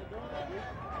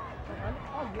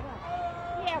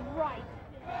 Yeah, right.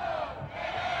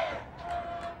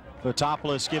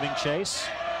 Fotopoulos giving chase.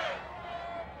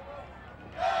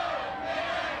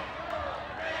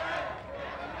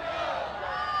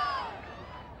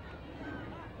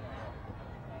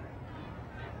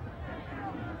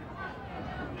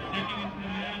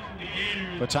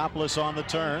 Fotopoulos on the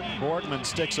turn. Boardman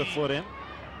sticks a foot in.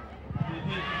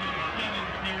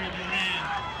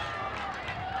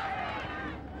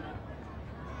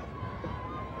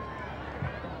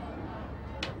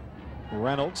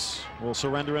 Reynolds will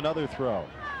surrender another throw.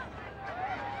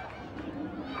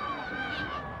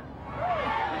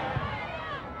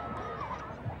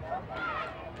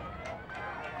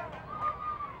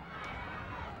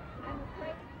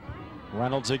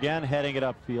 Reynolds again heading it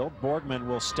upfield. Boardman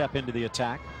will step into the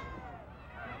attack.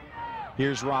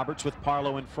 Here's Roberts with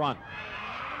Parlow in front.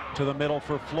 To the middle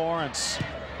for Florence.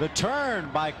 The turn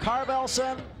by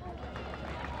Carvelson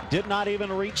did not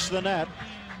even reach the net.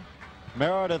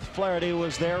 Meredith Flaherty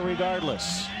was there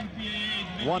regardless.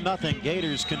 1-0.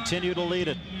 Gators continue to lead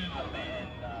it.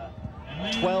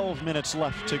 12 minutes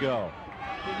left to go.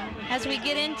 As we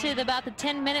get into about the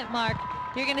 10-minute mark,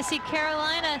 you're going to see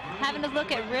Carolina having to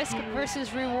look at risk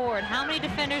versus reward. How many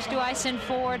defenders do I send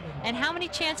forward, and how many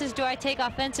chances do I take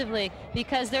offensively?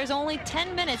 Because there's only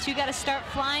 10 minutes. You got to start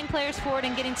flying players forward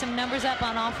and getting some numbers up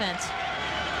on offense.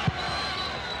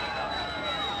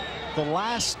 The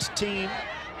last team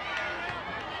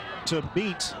to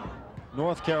beat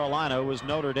North Carolina was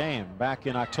Notre Dame back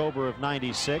in October of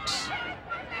 '96.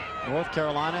 North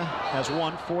Carolina has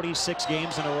won 46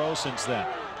 games in a row since then.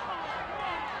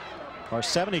 Or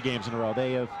 70 games in a row.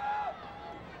 They have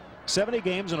 70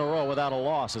 games in a row without a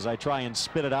loss as I try and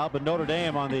spit it out. But Notre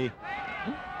Dame on the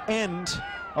end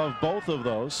of both of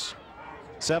those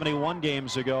 71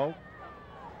 games ago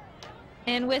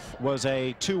and was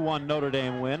a 2-1 Notre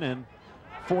Dame win, and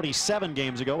 47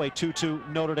 games ago a 2-2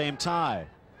 Notre Dame tie.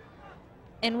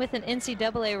 And with an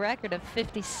NCAA record of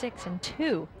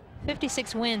 56-2.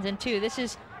 56 wins and 2.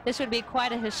 This would be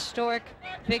quite a historic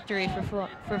victory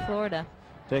for Florida.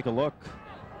 Take a look.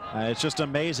 It's just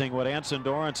amazing what Anson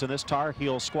Dorrance and this Tar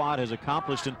Heel squad has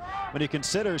accomplished. And when you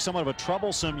consider somewhat of a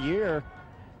troublesome year,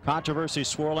 controversy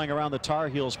swirling around the Tar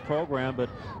Heels program, but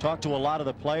talk to a lot of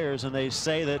the players and they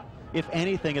say that if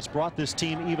anything, it's brought this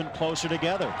team even closer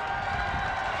together.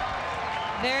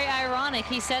 Very ironic.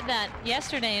 He said that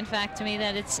yesterday, in fact, to me,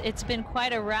 that it's been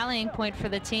quite a rallying point for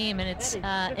the team, and it's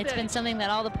been something that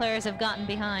all the players have gotten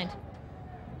behind.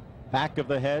 Back of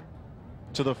the head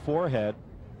to the forehead.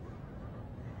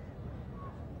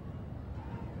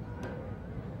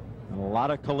 And a lot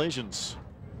of collisions.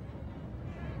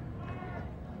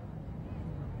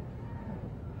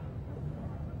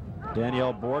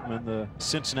 Danielle Boardman, the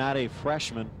Cincinnati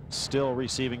freshman, still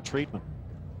receiving treatment.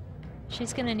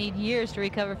 She's going to need years to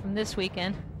recover from this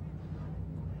weekend.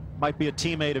 Might be a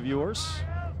teammate of yours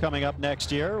coming up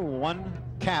next year. One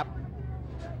cap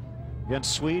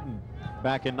against Sweden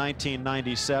back in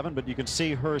 1997, but you can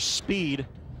see her speed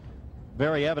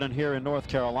very evident here in North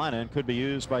Carolina and could be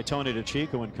used by Tony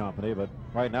DeCicco and company, but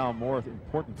right now more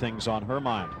important things on her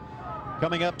mind.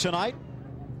 Coming up tonight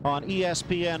on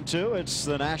ESPN2, it's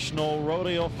the National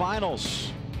Rodeo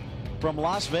Finals from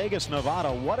Las Vegas,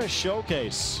 Nevada. What a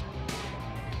showcase.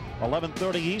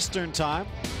 11:30 Eastern time,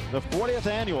 the 40th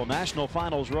annual National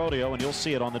Finals Rodeo, and you'll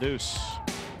see it on the Deuce.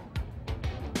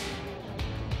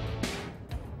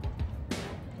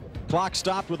 Clock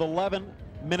stopped with 11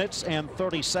 minutes and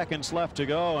 30 seconds left to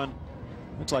go, and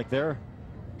looks like they're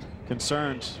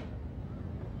concerned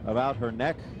about her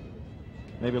neck,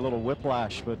 maybe a little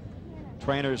whiplash, but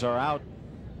trainers are out,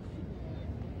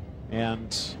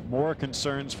 and more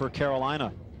concerns for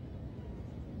Carolina.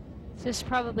 This is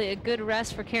probably a good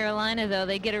rest for Carolina, though.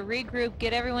 They get a regroup,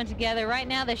 get everyone together. Right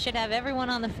now, they should have everyone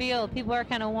on the field. People are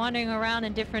kind of wandering around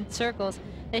in different circles.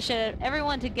 They should have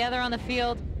everyone together on the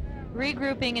field,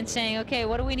 regrouping and saying, okay,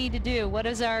 what do we need to do? What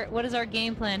is our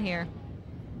game plan here?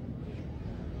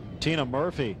 Tina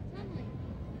Murphy,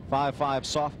 5'5"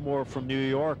 sophomore from New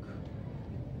York,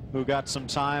 who got some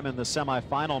time in the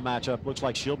semifinal matchup. Looks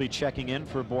like she'll be checking in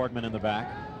for Boardman in the back.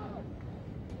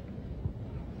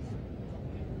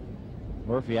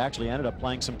 Murphy actually ended up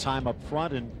playing some time up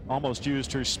front and almost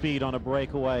used her speed on a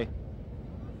breakaway.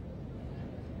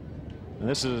 And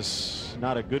this is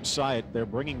not a good sight. They're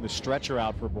bringing the stretcher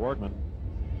out for Boardman.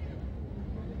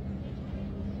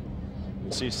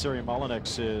 You see Siri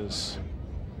Mullenix is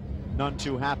none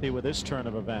too happy with this turn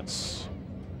of events.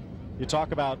 You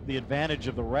talk about the advantage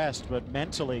of the rest, but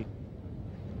mentally,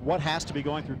 what has to be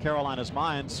going through Carolina's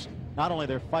minds? Not only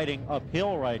they're fighting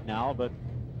uphill right now, but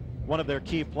one of their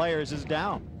key players is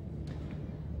down.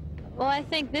 Well, I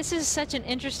think this is such an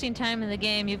interesting time in the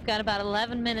game. You've got about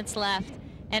 11 minutes left.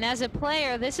 And as a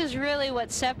player, this is really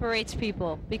what separates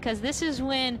people, because this is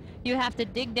when you have to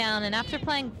dig down. And after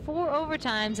playing 4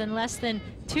 overtimes in less than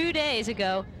 2 days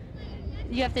ago,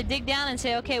 you have to dig down and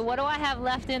say, okay, what do I have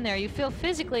left in there? You feel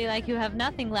physically like you have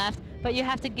nothing left, but you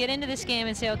have to get into this game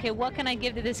and say, okay, what can I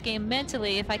give to this game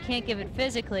mentally if I can't give it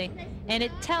physically? And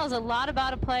it tells a lot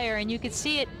about a player, and you could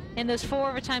see it in those 4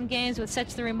 overtime games with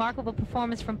such the remarkable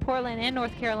performance from Portland and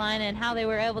North Carolina, and how they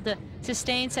were able to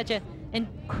sustain such an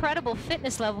incredible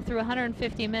fitness level through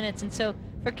 150 minutes. And so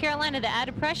for Carolina, the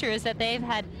added pressure is that they've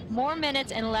had more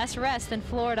minutes and less rest than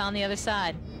Florida on the other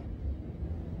side.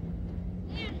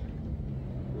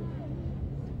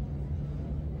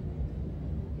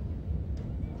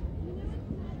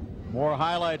 More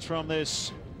highlights from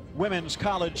this Women's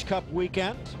College Cup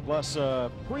weekend, plus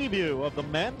a preview of the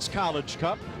Men's College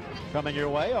Cup coming your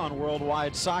way on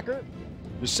Worldwide Soccer,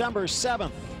 December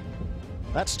 7th.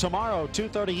 That's tomorrow,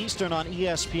 2:30 Eastern on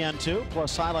ESPN2,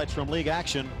 plus highlights from league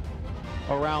action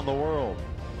around the world.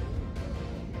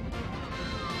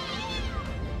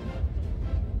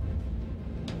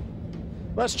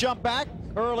 Let's jump back.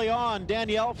 Early on,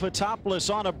 Danielle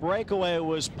Fotopoulos on a breakaway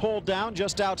was pulled down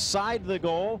just outside the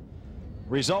goal,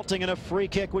 resulting in a free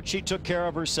kick, which she took care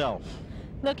of herself.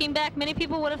 Looking back, many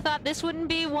people would have thought this wouldn't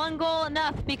be 1 goal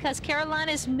enough, because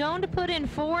Carolina is known to put in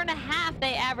 4.5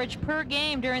 they average per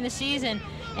game during the season.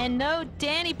 And no,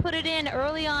 Danny put it in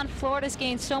early on. Florida's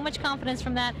gained so much confidence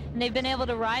from that, and they've been able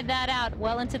to ride that out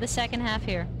well into the second half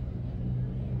here.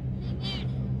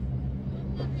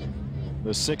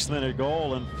 The 6th-minute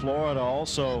goal, and Florida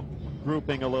also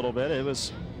grouping a little bit.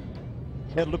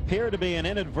 It appeared to be an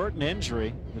inadvertent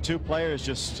injury. The 2 players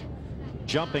just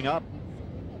jumping up,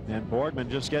 and Boardman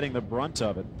just getting the brunt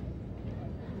of it.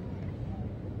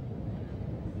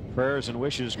 Prayers and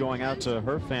wishes going out to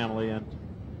her family and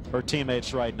her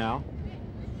teammates right now.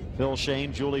 Phil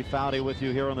Shane, Julie Foudy with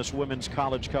you here on this Women's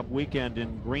College Cup weekend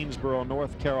in Greensboro,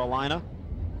 North Carolina.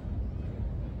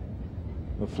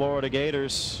 The Florida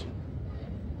Gators,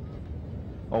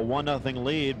 a 1-0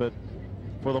 lead, but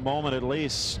for the moment at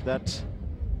least, that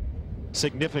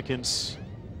significance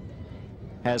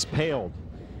has paled.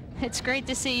 It's great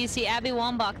to see. You see Abby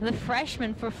Wambach, the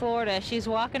freshman for Florida. She's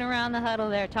walking around the huddle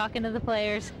there, talking to the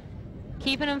players,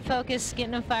 keeping them focused,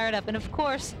 getting them fired up. And of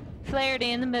course,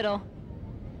 Flaherty in the middle.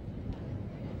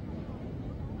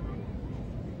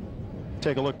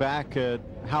 Take a look back at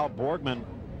how Boardman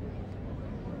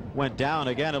went down.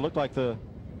 Again, it looked like the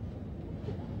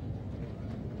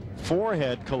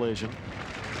forehead collision.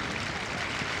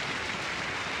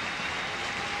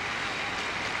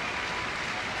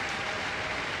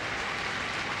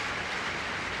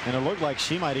 And it looked like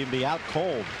she might even be out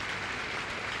cold.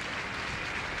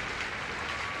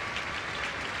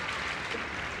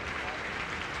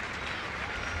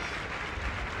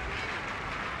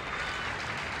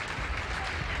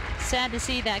 Sad to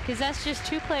see that, because that's just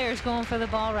 2 players going for the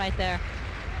ball right there.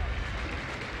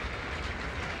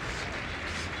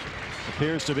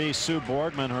 Appears to be Sue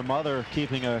Boardman, her mother,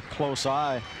 keeping a close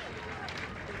eye.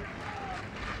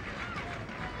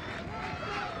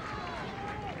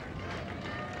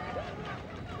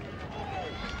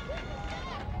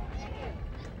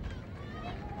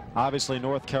 Obviously,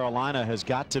 North Carolina has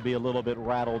got to be a little bit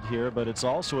rattled here, but it's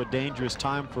also a dangerous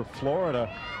time for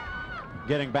Florida,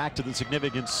 getting back to the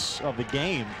significance of the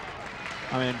game.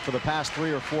 I mean, for the past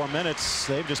 3 or 4 minutes,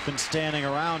 they've just been standing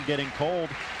around getting cold.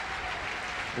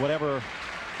 Whatever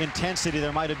intensity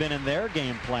there might have been in their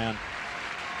game plan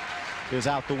is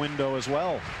out the window as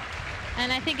well.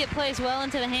 And I think it plays well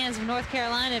into the hands of North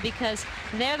Carolina, because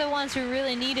they're the ones who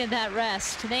really needed that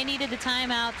rest. They needed the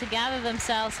timeout to gather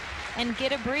themselves and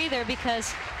get a breather,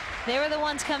 because they were the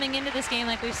ones coming into this game,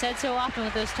 like we've said so often,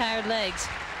 with those tired legs.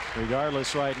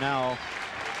 Regardless, right now,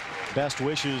 best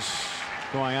wishes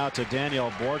going out to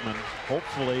Danielle Boardman.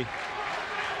 Hopefully,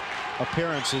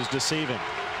 appearance is deceiving.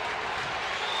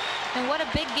 And what a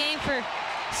big game for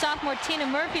sophomore Tina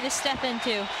Murphy to step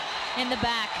into in the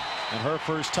back. And her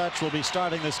first touch will be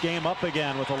starting this game up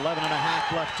again with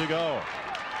 11.5 left to go.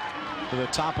 To the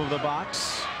top of the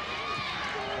box,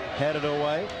 headed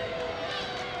away.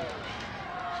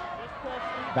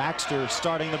 Baxter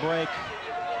starting the break.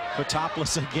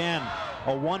 Fotopoulos again.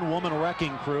 A one-woman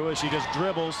wrecking crew as she just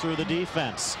dribbles through the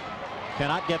defense.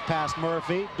 Cannot get past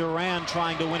Murphy. Duran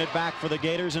trying to win it back for the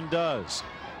Gators and does.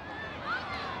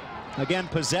 Again,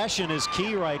 possession is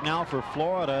key right now for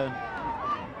Florida.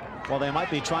 Well, they might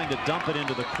be trying to dump it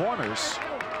into the corners.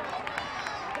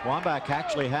 Wambach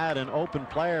actually had an open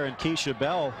player in Keisha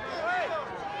Bell.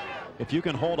 If you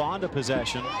can hold on to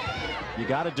possession, you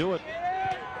got to do it.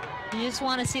 You just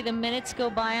want to see the minutes go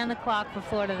by on the clock for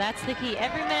Florida. That's the key.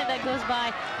 Every minute that goes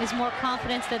by is more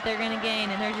confidence that they're going to gain,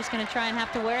 and they're just going to try and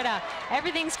have to wear it out.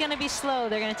 Everything's going to be slow.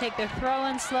 They're going to take their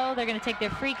throw-in slow. They're going to take their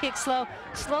free kick slow.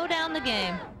 Slow down the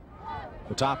game.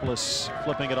 Fotopoulos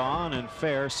flipping it on, and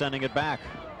Fair sending it back.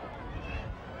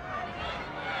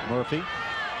 Murphy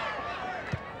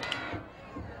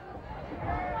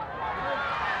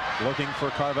looking for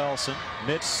Carvelson.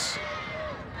 Mitz,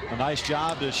 a nice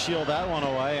job to shield that one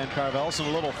away, and Carvelson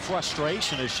a little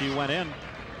frustration as she went in.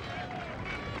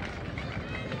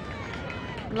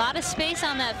 A lot of space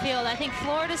on that field. I think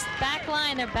Florida's back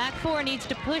line, their back four, needs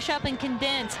to push up and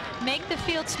condense, make the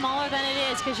field smaller than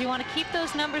it is, because you want to keep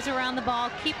those numbers around the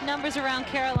ball, keep numbers around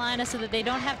Carolina so that they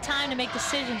don't have time to make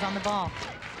decisions on the ball.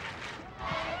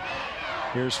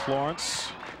 Here's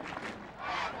Florence.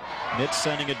 Mitz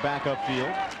sending it back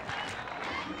upfield.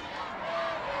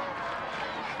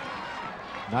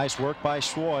 Nice work by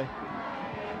Schwoy.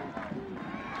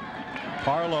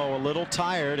 Parlow a little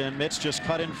tired, and Mitz just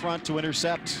cut in front to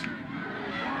intercept.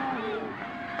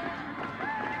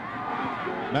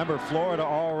 Remember, Florida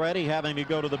already having to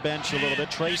go to the bench a little bit.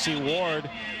 Tracy Ward,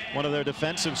 one of their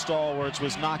defensive stalwarts,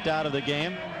 was knocked out of the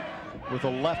game with a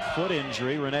left foot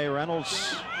injury. Renee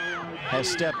Reynolds has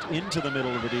stepped into the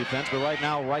middle of the defense, but right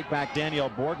now right back Danielle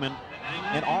Borgman,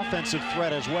 an offensive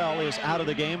threat as well, is out of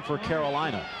the game for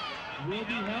Carolina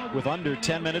with under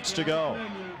 10 minutes to go.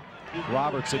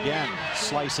 Roberts again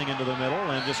slicing into the middle,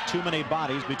 and just too many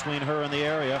bodies between her and the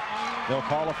area. They'll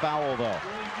call a foul though.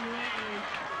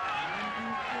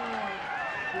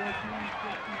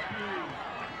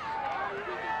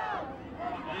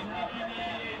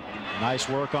 Nice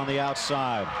work on the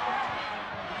outside.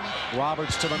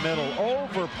 Roberts to the middle,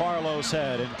 over Parlow's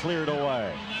head, and cleared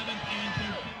away.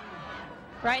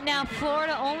 Right now,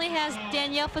 Florida only has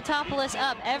Danielle Fotopoulos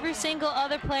up. Every single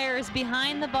other player is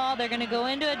behind the ball. They're going to go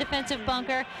into a defensive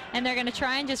bunker, and they're going to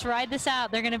try and just ride this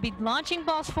out. They're going to be launching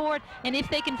balls forward, and if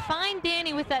they can find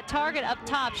Danny with that target up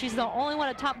top, she's the only one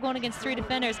up top going against three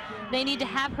defenders, they need to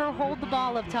have her hold the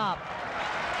ball up top.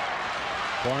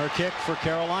 Corner kick for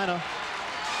Carolina.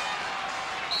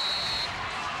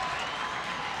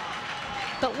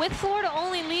 But with Florida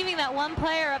only leaving that one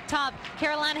player up top,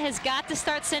 Carolina has got to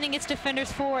start sending its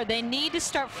defenders forward. They need to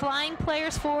start flying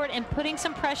players forward and putting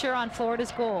some pressure on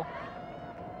Florida's goal.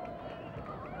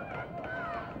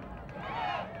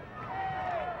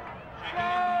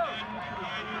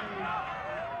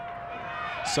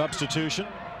 Substitution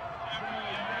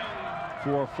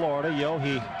for Florida.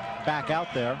 Yohe back out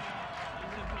there,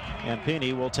 and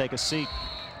Pini will take a seat.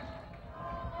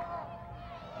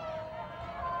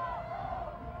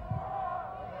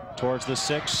 Towards the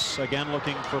 6, again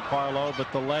looking for Parlow,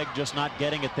 but the leg just not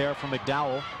getting it there from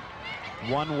McDowell.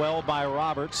 Won well by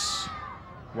Roberts.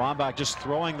 Wambach just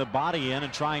throwing the body in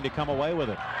and trying to come away with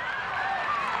it.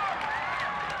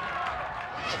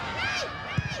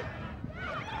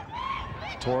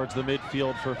 Towards the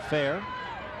midfield for Fair.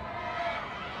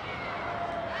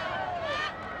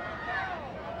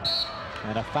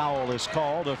 And a foul is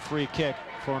called, a free kick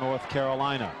for North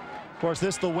Carolina. Of course,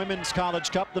 this is the Women's College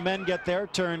Cup. The men get their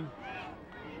turn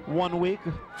 1 week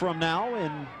from now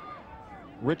in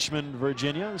Richmond,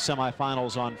 Virginia. The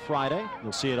semifinals on Friday.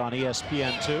 You'll see it on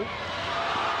ESPN2.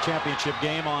 Championship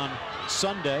game on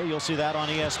Sunday. You'll see that on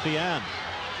ESPN.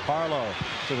 Parlow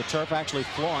to the turf. Actually,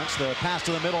 Florence. The pass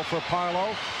to the middle for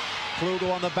Parlow.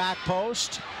 Klugel on the back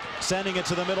post. Sending it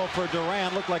to the middle for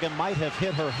Duran. Looked like it might have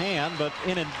hit her hand, but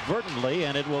inadvertently,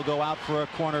 and it will go out for a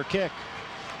corner kick.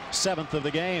 7th of the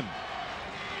game.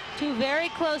 Two very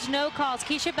close no calls.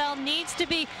 Keisha Bell needs to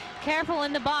be careful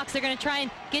in the box. They're going to try and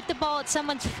get the ball at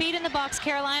someone's feet in the box.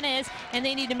 Carolina is, and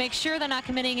they need to make sure they're not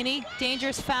committing any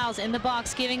dangerous fouls in the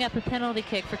box, giving up a penalty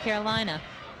kick for Carolina.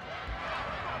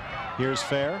 Here's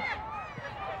Fair.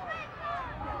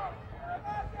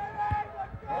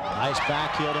 Nice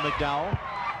back heel to McDowell.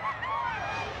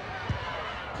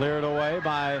 Cleared away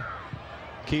by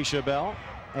Keisha Bell.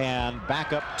 And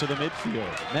back up to the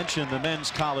midfield. Mentioned the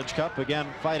Men's College Cup, again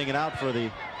fighting it out for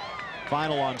the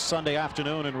final on Sunday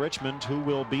afternoon in Richmond. Who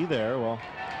will be there? Well,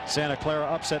 Santa Clara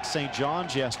upset St.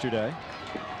 John's yesterday.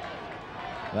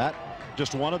 That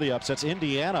just one of the upsets.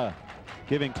 Indiana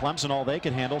giving Clemson all they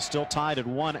could handle, still tied at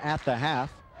 1 at the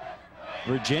half.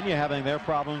 Virginia having their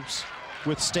problems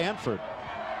with Stanford.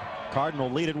 Cardinal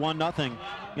lead at 1-0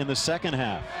 in the second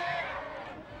half.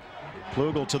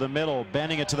 Klugel to the middle,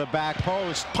 bending it to the back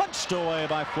post, punched away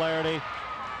by Flaherty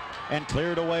and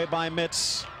cleared away by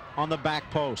Mitz on the back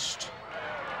post.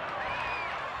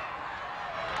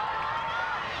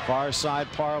 Far side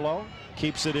Parlow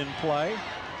keeps it in play.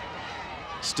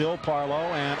 Still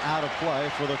Parlow and out of play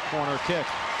for the corner kick.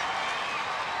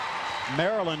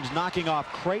 Maryland knocking off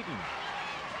Creighton.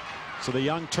 So the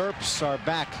young Terps are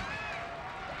back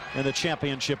in the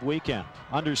championship weekend.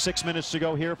 Under 6 minutes to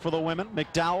go here for the women.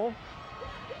 McDowell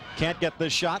can't get the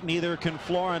shot. Neither can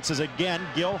Florence, as again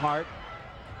Gilhart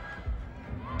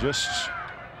just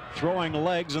throwing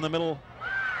legs in the middle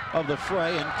of the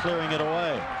fray and clearing it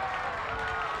away.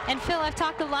 And Phil, I've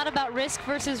talked a lot about risk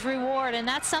versus reward, and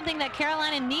that's something that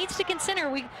Carolina needs to consider.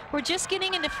 We're just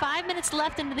getting into 5 minutes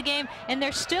left into the game, and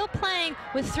they're still playing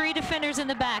with 3 defenders in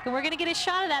the back. And we're going to get a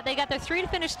shot of that. They got their 3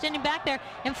 defenders standing back there,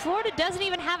 and Florida doesn't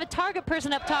even have a target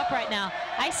person up top right now.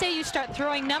 I say you start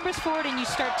throwing numbers forward and you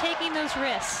start taking those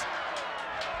risks.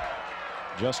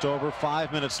 Just over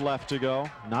 5 minutes left to go.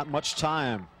 Not much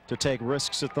time to take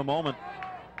risks at the moment.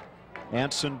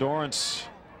 Anson Dorrance.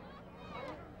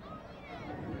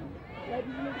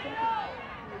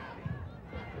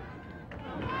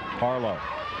 Parlow.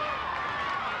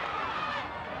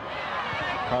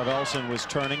 Carvelson was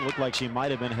turning, looked like she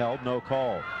might have been held, no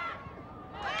call.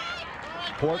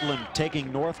 Portland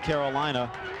taking North Carolina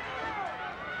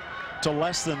to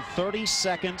less than 30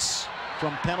 seconds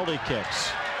from penalty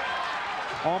kicks.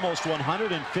 Almost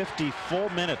 150 full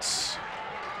minutes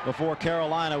before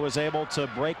Carolina was able to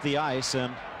break the ice,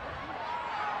 and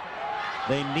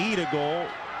they need a goal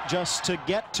just to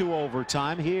get to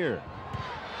overtime here.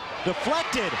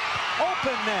 Deflected,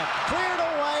 open net, cleared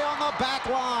away on the back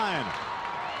line.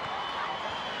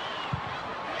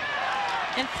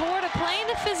 And Florida, playing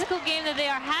the physical game that they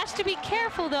are, has to be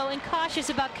careful though and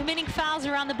cautious about committing fouls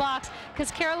around the box,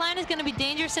 because Carolina is going to be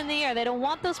dangerous in the air. They don't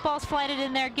want those balls flighted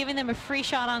in there, giving them a free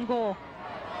shot on goal.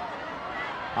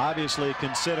 Obviously,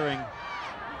 considering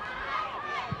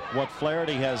what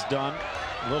Flaherty has done,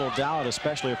 little doubt,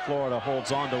 especially if Florida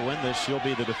holds on to win this, she'll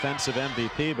be the defensive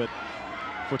MVP. But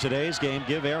for today's game,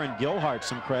 give Erin Gilhart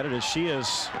some credit, as she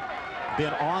has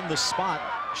been on the spot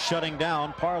shutting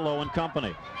down Parlow and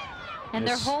company. And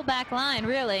their whole back line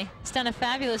really has done a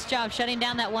fabulous job shutting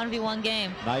down that 1v1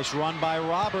 game. Nice run by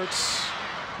Roberts.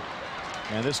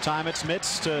 And this time it's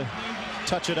Mitz to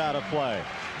touch it out of play.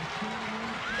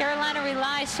 Carolina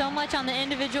relies so much on the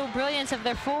individual brilliance of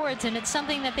their forwards, and it's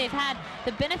something that they've had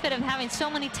the benefit of having so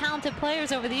many talented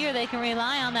players over the year. They can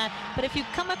rely on that. But if you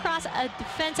come across a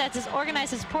defense that's as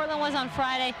organized as Portland was on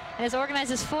Friday and as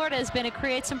organized as Florida has been, it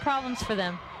creates some problems for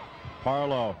them.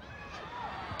 Parlow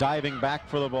diving back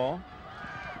for the ball.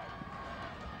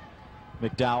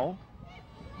 McDowell.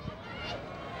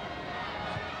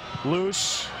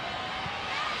 Loose.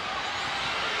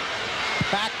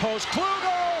 Back post,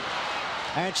 Klugel!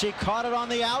 And she caught it on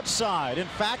the outside. In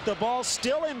fact, the ball's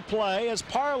still in play as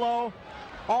Parlow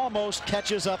almost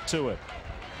catches up to it.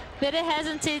 Bit of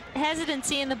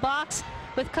hesitancy in the box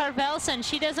with Carvelson.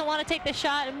 She doesn't want to take the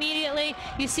shot immediately.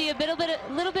 You see a little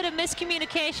bit of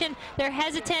miscommunication. They're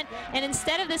hesitant, and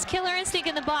instead of this killer instinct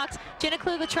in the box, Jenna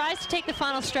Klugel tries to take the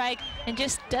final strike and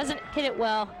just doesn't hit it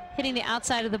well, hitting the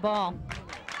outside of the ball.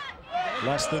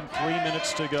 Less than 3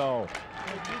 minutes to go.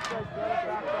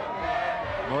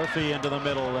 Murphy into the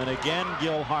middle, and again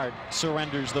Gilhart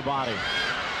surrenders the body.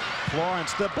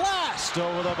 Florence, the blast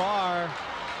over the bar.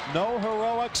 No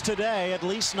heroics today, at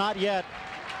least not yet.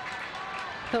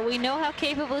 But we know how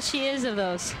capable she is of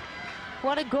those.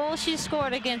 What a goal she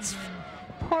scored against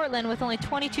Portland with only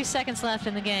 22 seconds left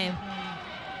in the game.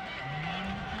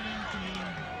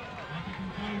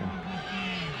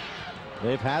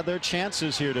 They've had their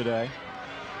chances here today.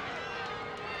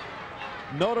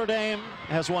 Notre Dame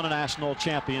has won a national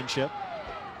championship.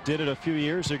 Did it a few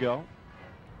years ago.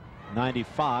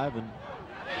 95 and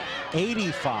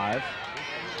 85.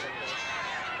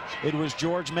 It was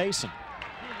George Mason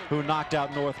who knocked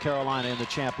out North Carolina in the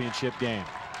championship game.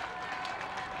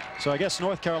 So I guess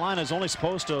North Carolina is only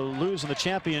supposed to lose in the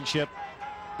championship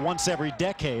once every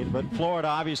decade, but Florida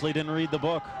obviously didn't read the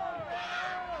book,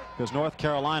 because North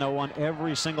Carolina won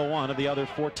every single one of the other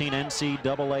 14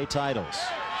 NCAA titles.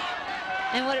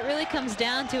 And what it really comes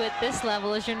down to at this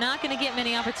level is you're not going to get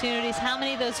many opportunities. How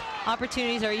many of those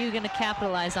opportunities are you going to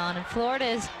capitalize on? And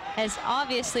Florida has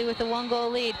obviously, with the 1-goal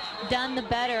lead, done the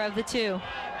better of the two.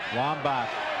 Wambach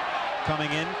coming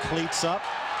in, cleats up,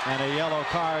 and a yellow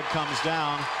card comes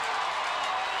down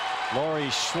Lori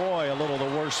Schwoy a little the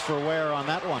worse for wear on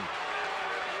that one.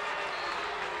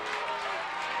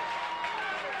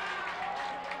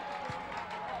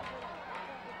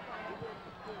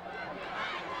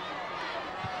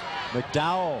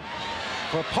 McDowell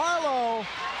for Parlow,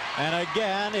 and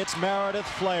again it's Meredith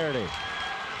Flaherty.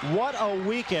 What a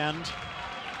weekend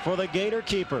for the Gator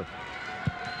keeper.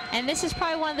 And this is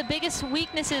probably one of the biggest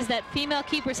weaknesses that female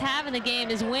keepers have in the game,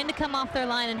 is when to come off their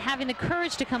line and having the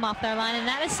courage to come off their line. And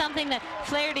that is something that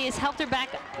Flaherty has helped her back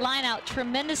line out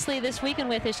tremendously this weekend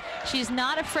with. Is she's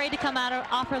not afraid to come out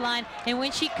off her line, and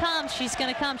when she comes, she's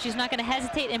going to come. She's not going to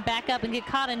hesitate and back up and get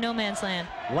caught in no man's land.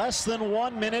 Less than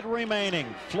 1 minute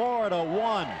remaining. Florida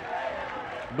 1,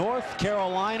 North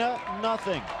Carolina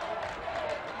nothing.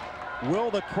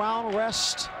 Will the crown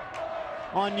rest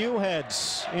on new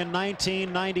heads in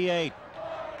 1998?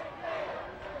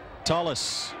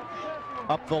 Tullis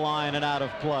up the line and out of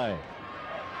play.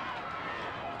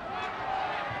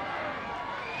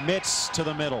 Mitz to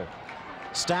the middle.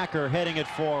 Stacker heading it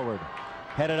forward.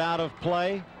 Headed out of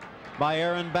play by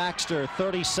Aaron Baxter.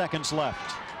 30 seconds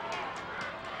left.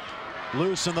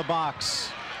 Loose in the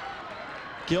box.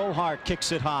 Gilhart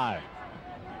kicks it high.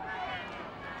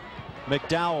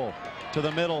 McDowell to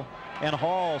the middle, and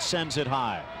Hall sends it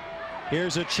high.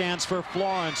 Here's a chance for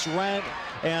Florence. Ran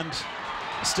and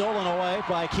stolen away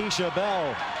by Keisha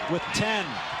Bell with 10.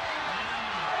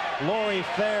 Lori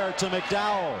Fair to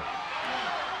McDowell.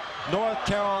 North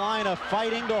Carolina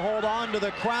fighting to hold on to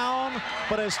the crown,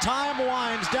 but as time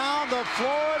winds down, the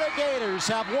Florida Gators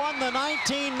have won the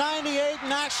 1998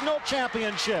 national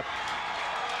championship.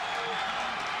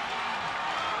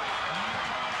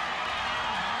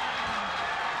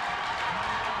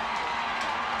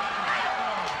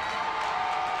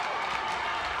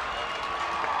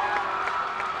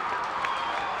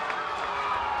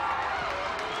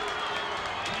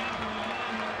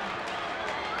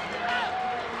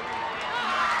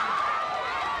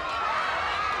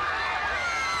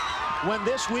 When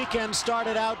this weekend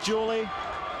started out, Julie,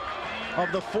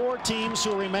 of the 4 teams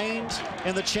who remained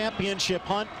in the championship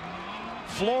hunt,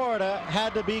 Florida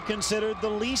had to be considered the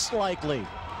least likely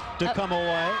to come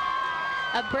away.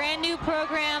 A brand new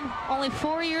program, only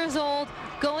 4 years old,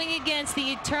 going against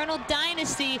the eternal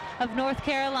dynasty of North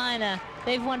Carolina.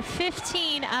 They've won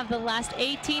 15 of the last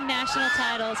 18 national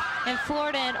titles, and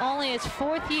Florida, in only its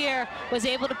 4th year, was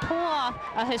able to pull off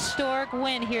a historic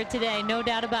win here today, no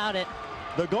doubt about it.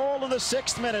 The goal in the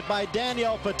 6th minute by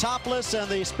Danielle Fotopoulos and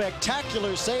the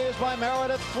spectacular saves by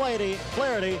Meredith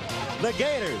Flaherty. The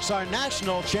Gators are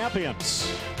national champions.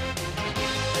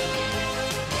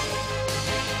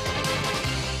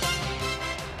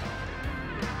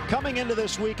 Coming into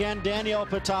this weekend, Danielle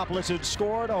Fotopoulos had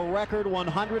scored a record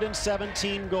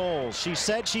 117 goals. She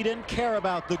said she didn't care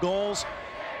about the goals.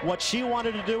 What she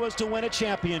wanted to do was to win a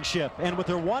championship. And with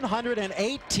her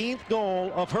 118th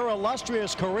goal of her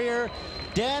illustrious career,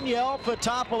 Danielle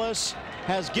Fotopoulos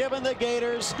has given the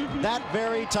Gators that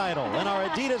very title. And our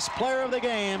Adidas Player of the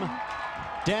Game,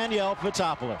 Danielle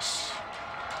Fotopoulos.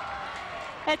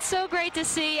 It's so great to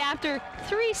see. After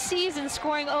 3 seasons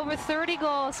scoring over 30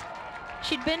 goals,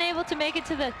 she'd been able to make it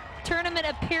to the tournament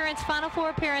appearance, Final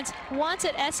Four appearance, once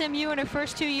at SMU in her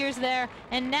first 2 years there,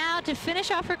 and now to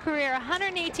finish off her career,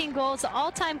 118 goals, the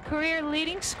all-time career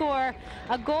leading scorer,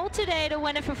 a goal today to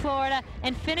win it for Florida,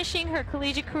 and finishing her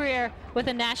collegiate career with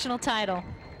a national title.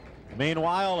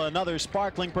 Meanwhile, another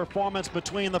sparkling performance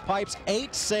between the pipes.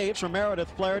 8 saves from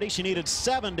Meredith Flaherty. She needed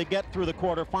 7 to get through the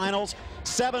quarterfinals,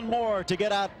 7 more to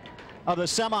get out of the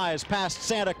semis past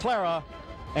Santa Clara,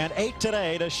 and 8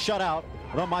 today to shut out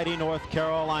the mighty North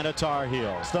Carolina Tar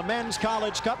Heels. The Men's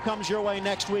College Cup comes your way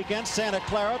next weekend. Santa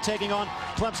Clara taking on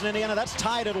Clemson, Indiana. That's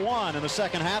tied at 1 in the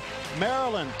second half.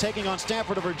 Maryland taking on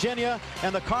Stanford of Virginia,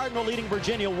 and the Cardinal leading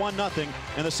Virginia 1-0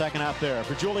 in the second half there.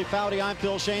 For Julie Foudy, I'm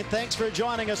Phil Shane. Thanks for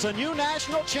joining us. A new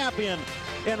national champion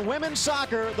in women's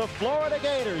soccer, the Florida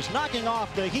Gators, knocking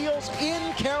off the Heels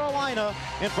in Carolina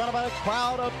in front of a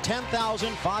crowd of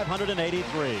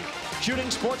 10,583. Shooting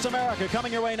Sports America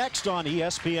coming your way next on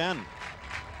ESPN.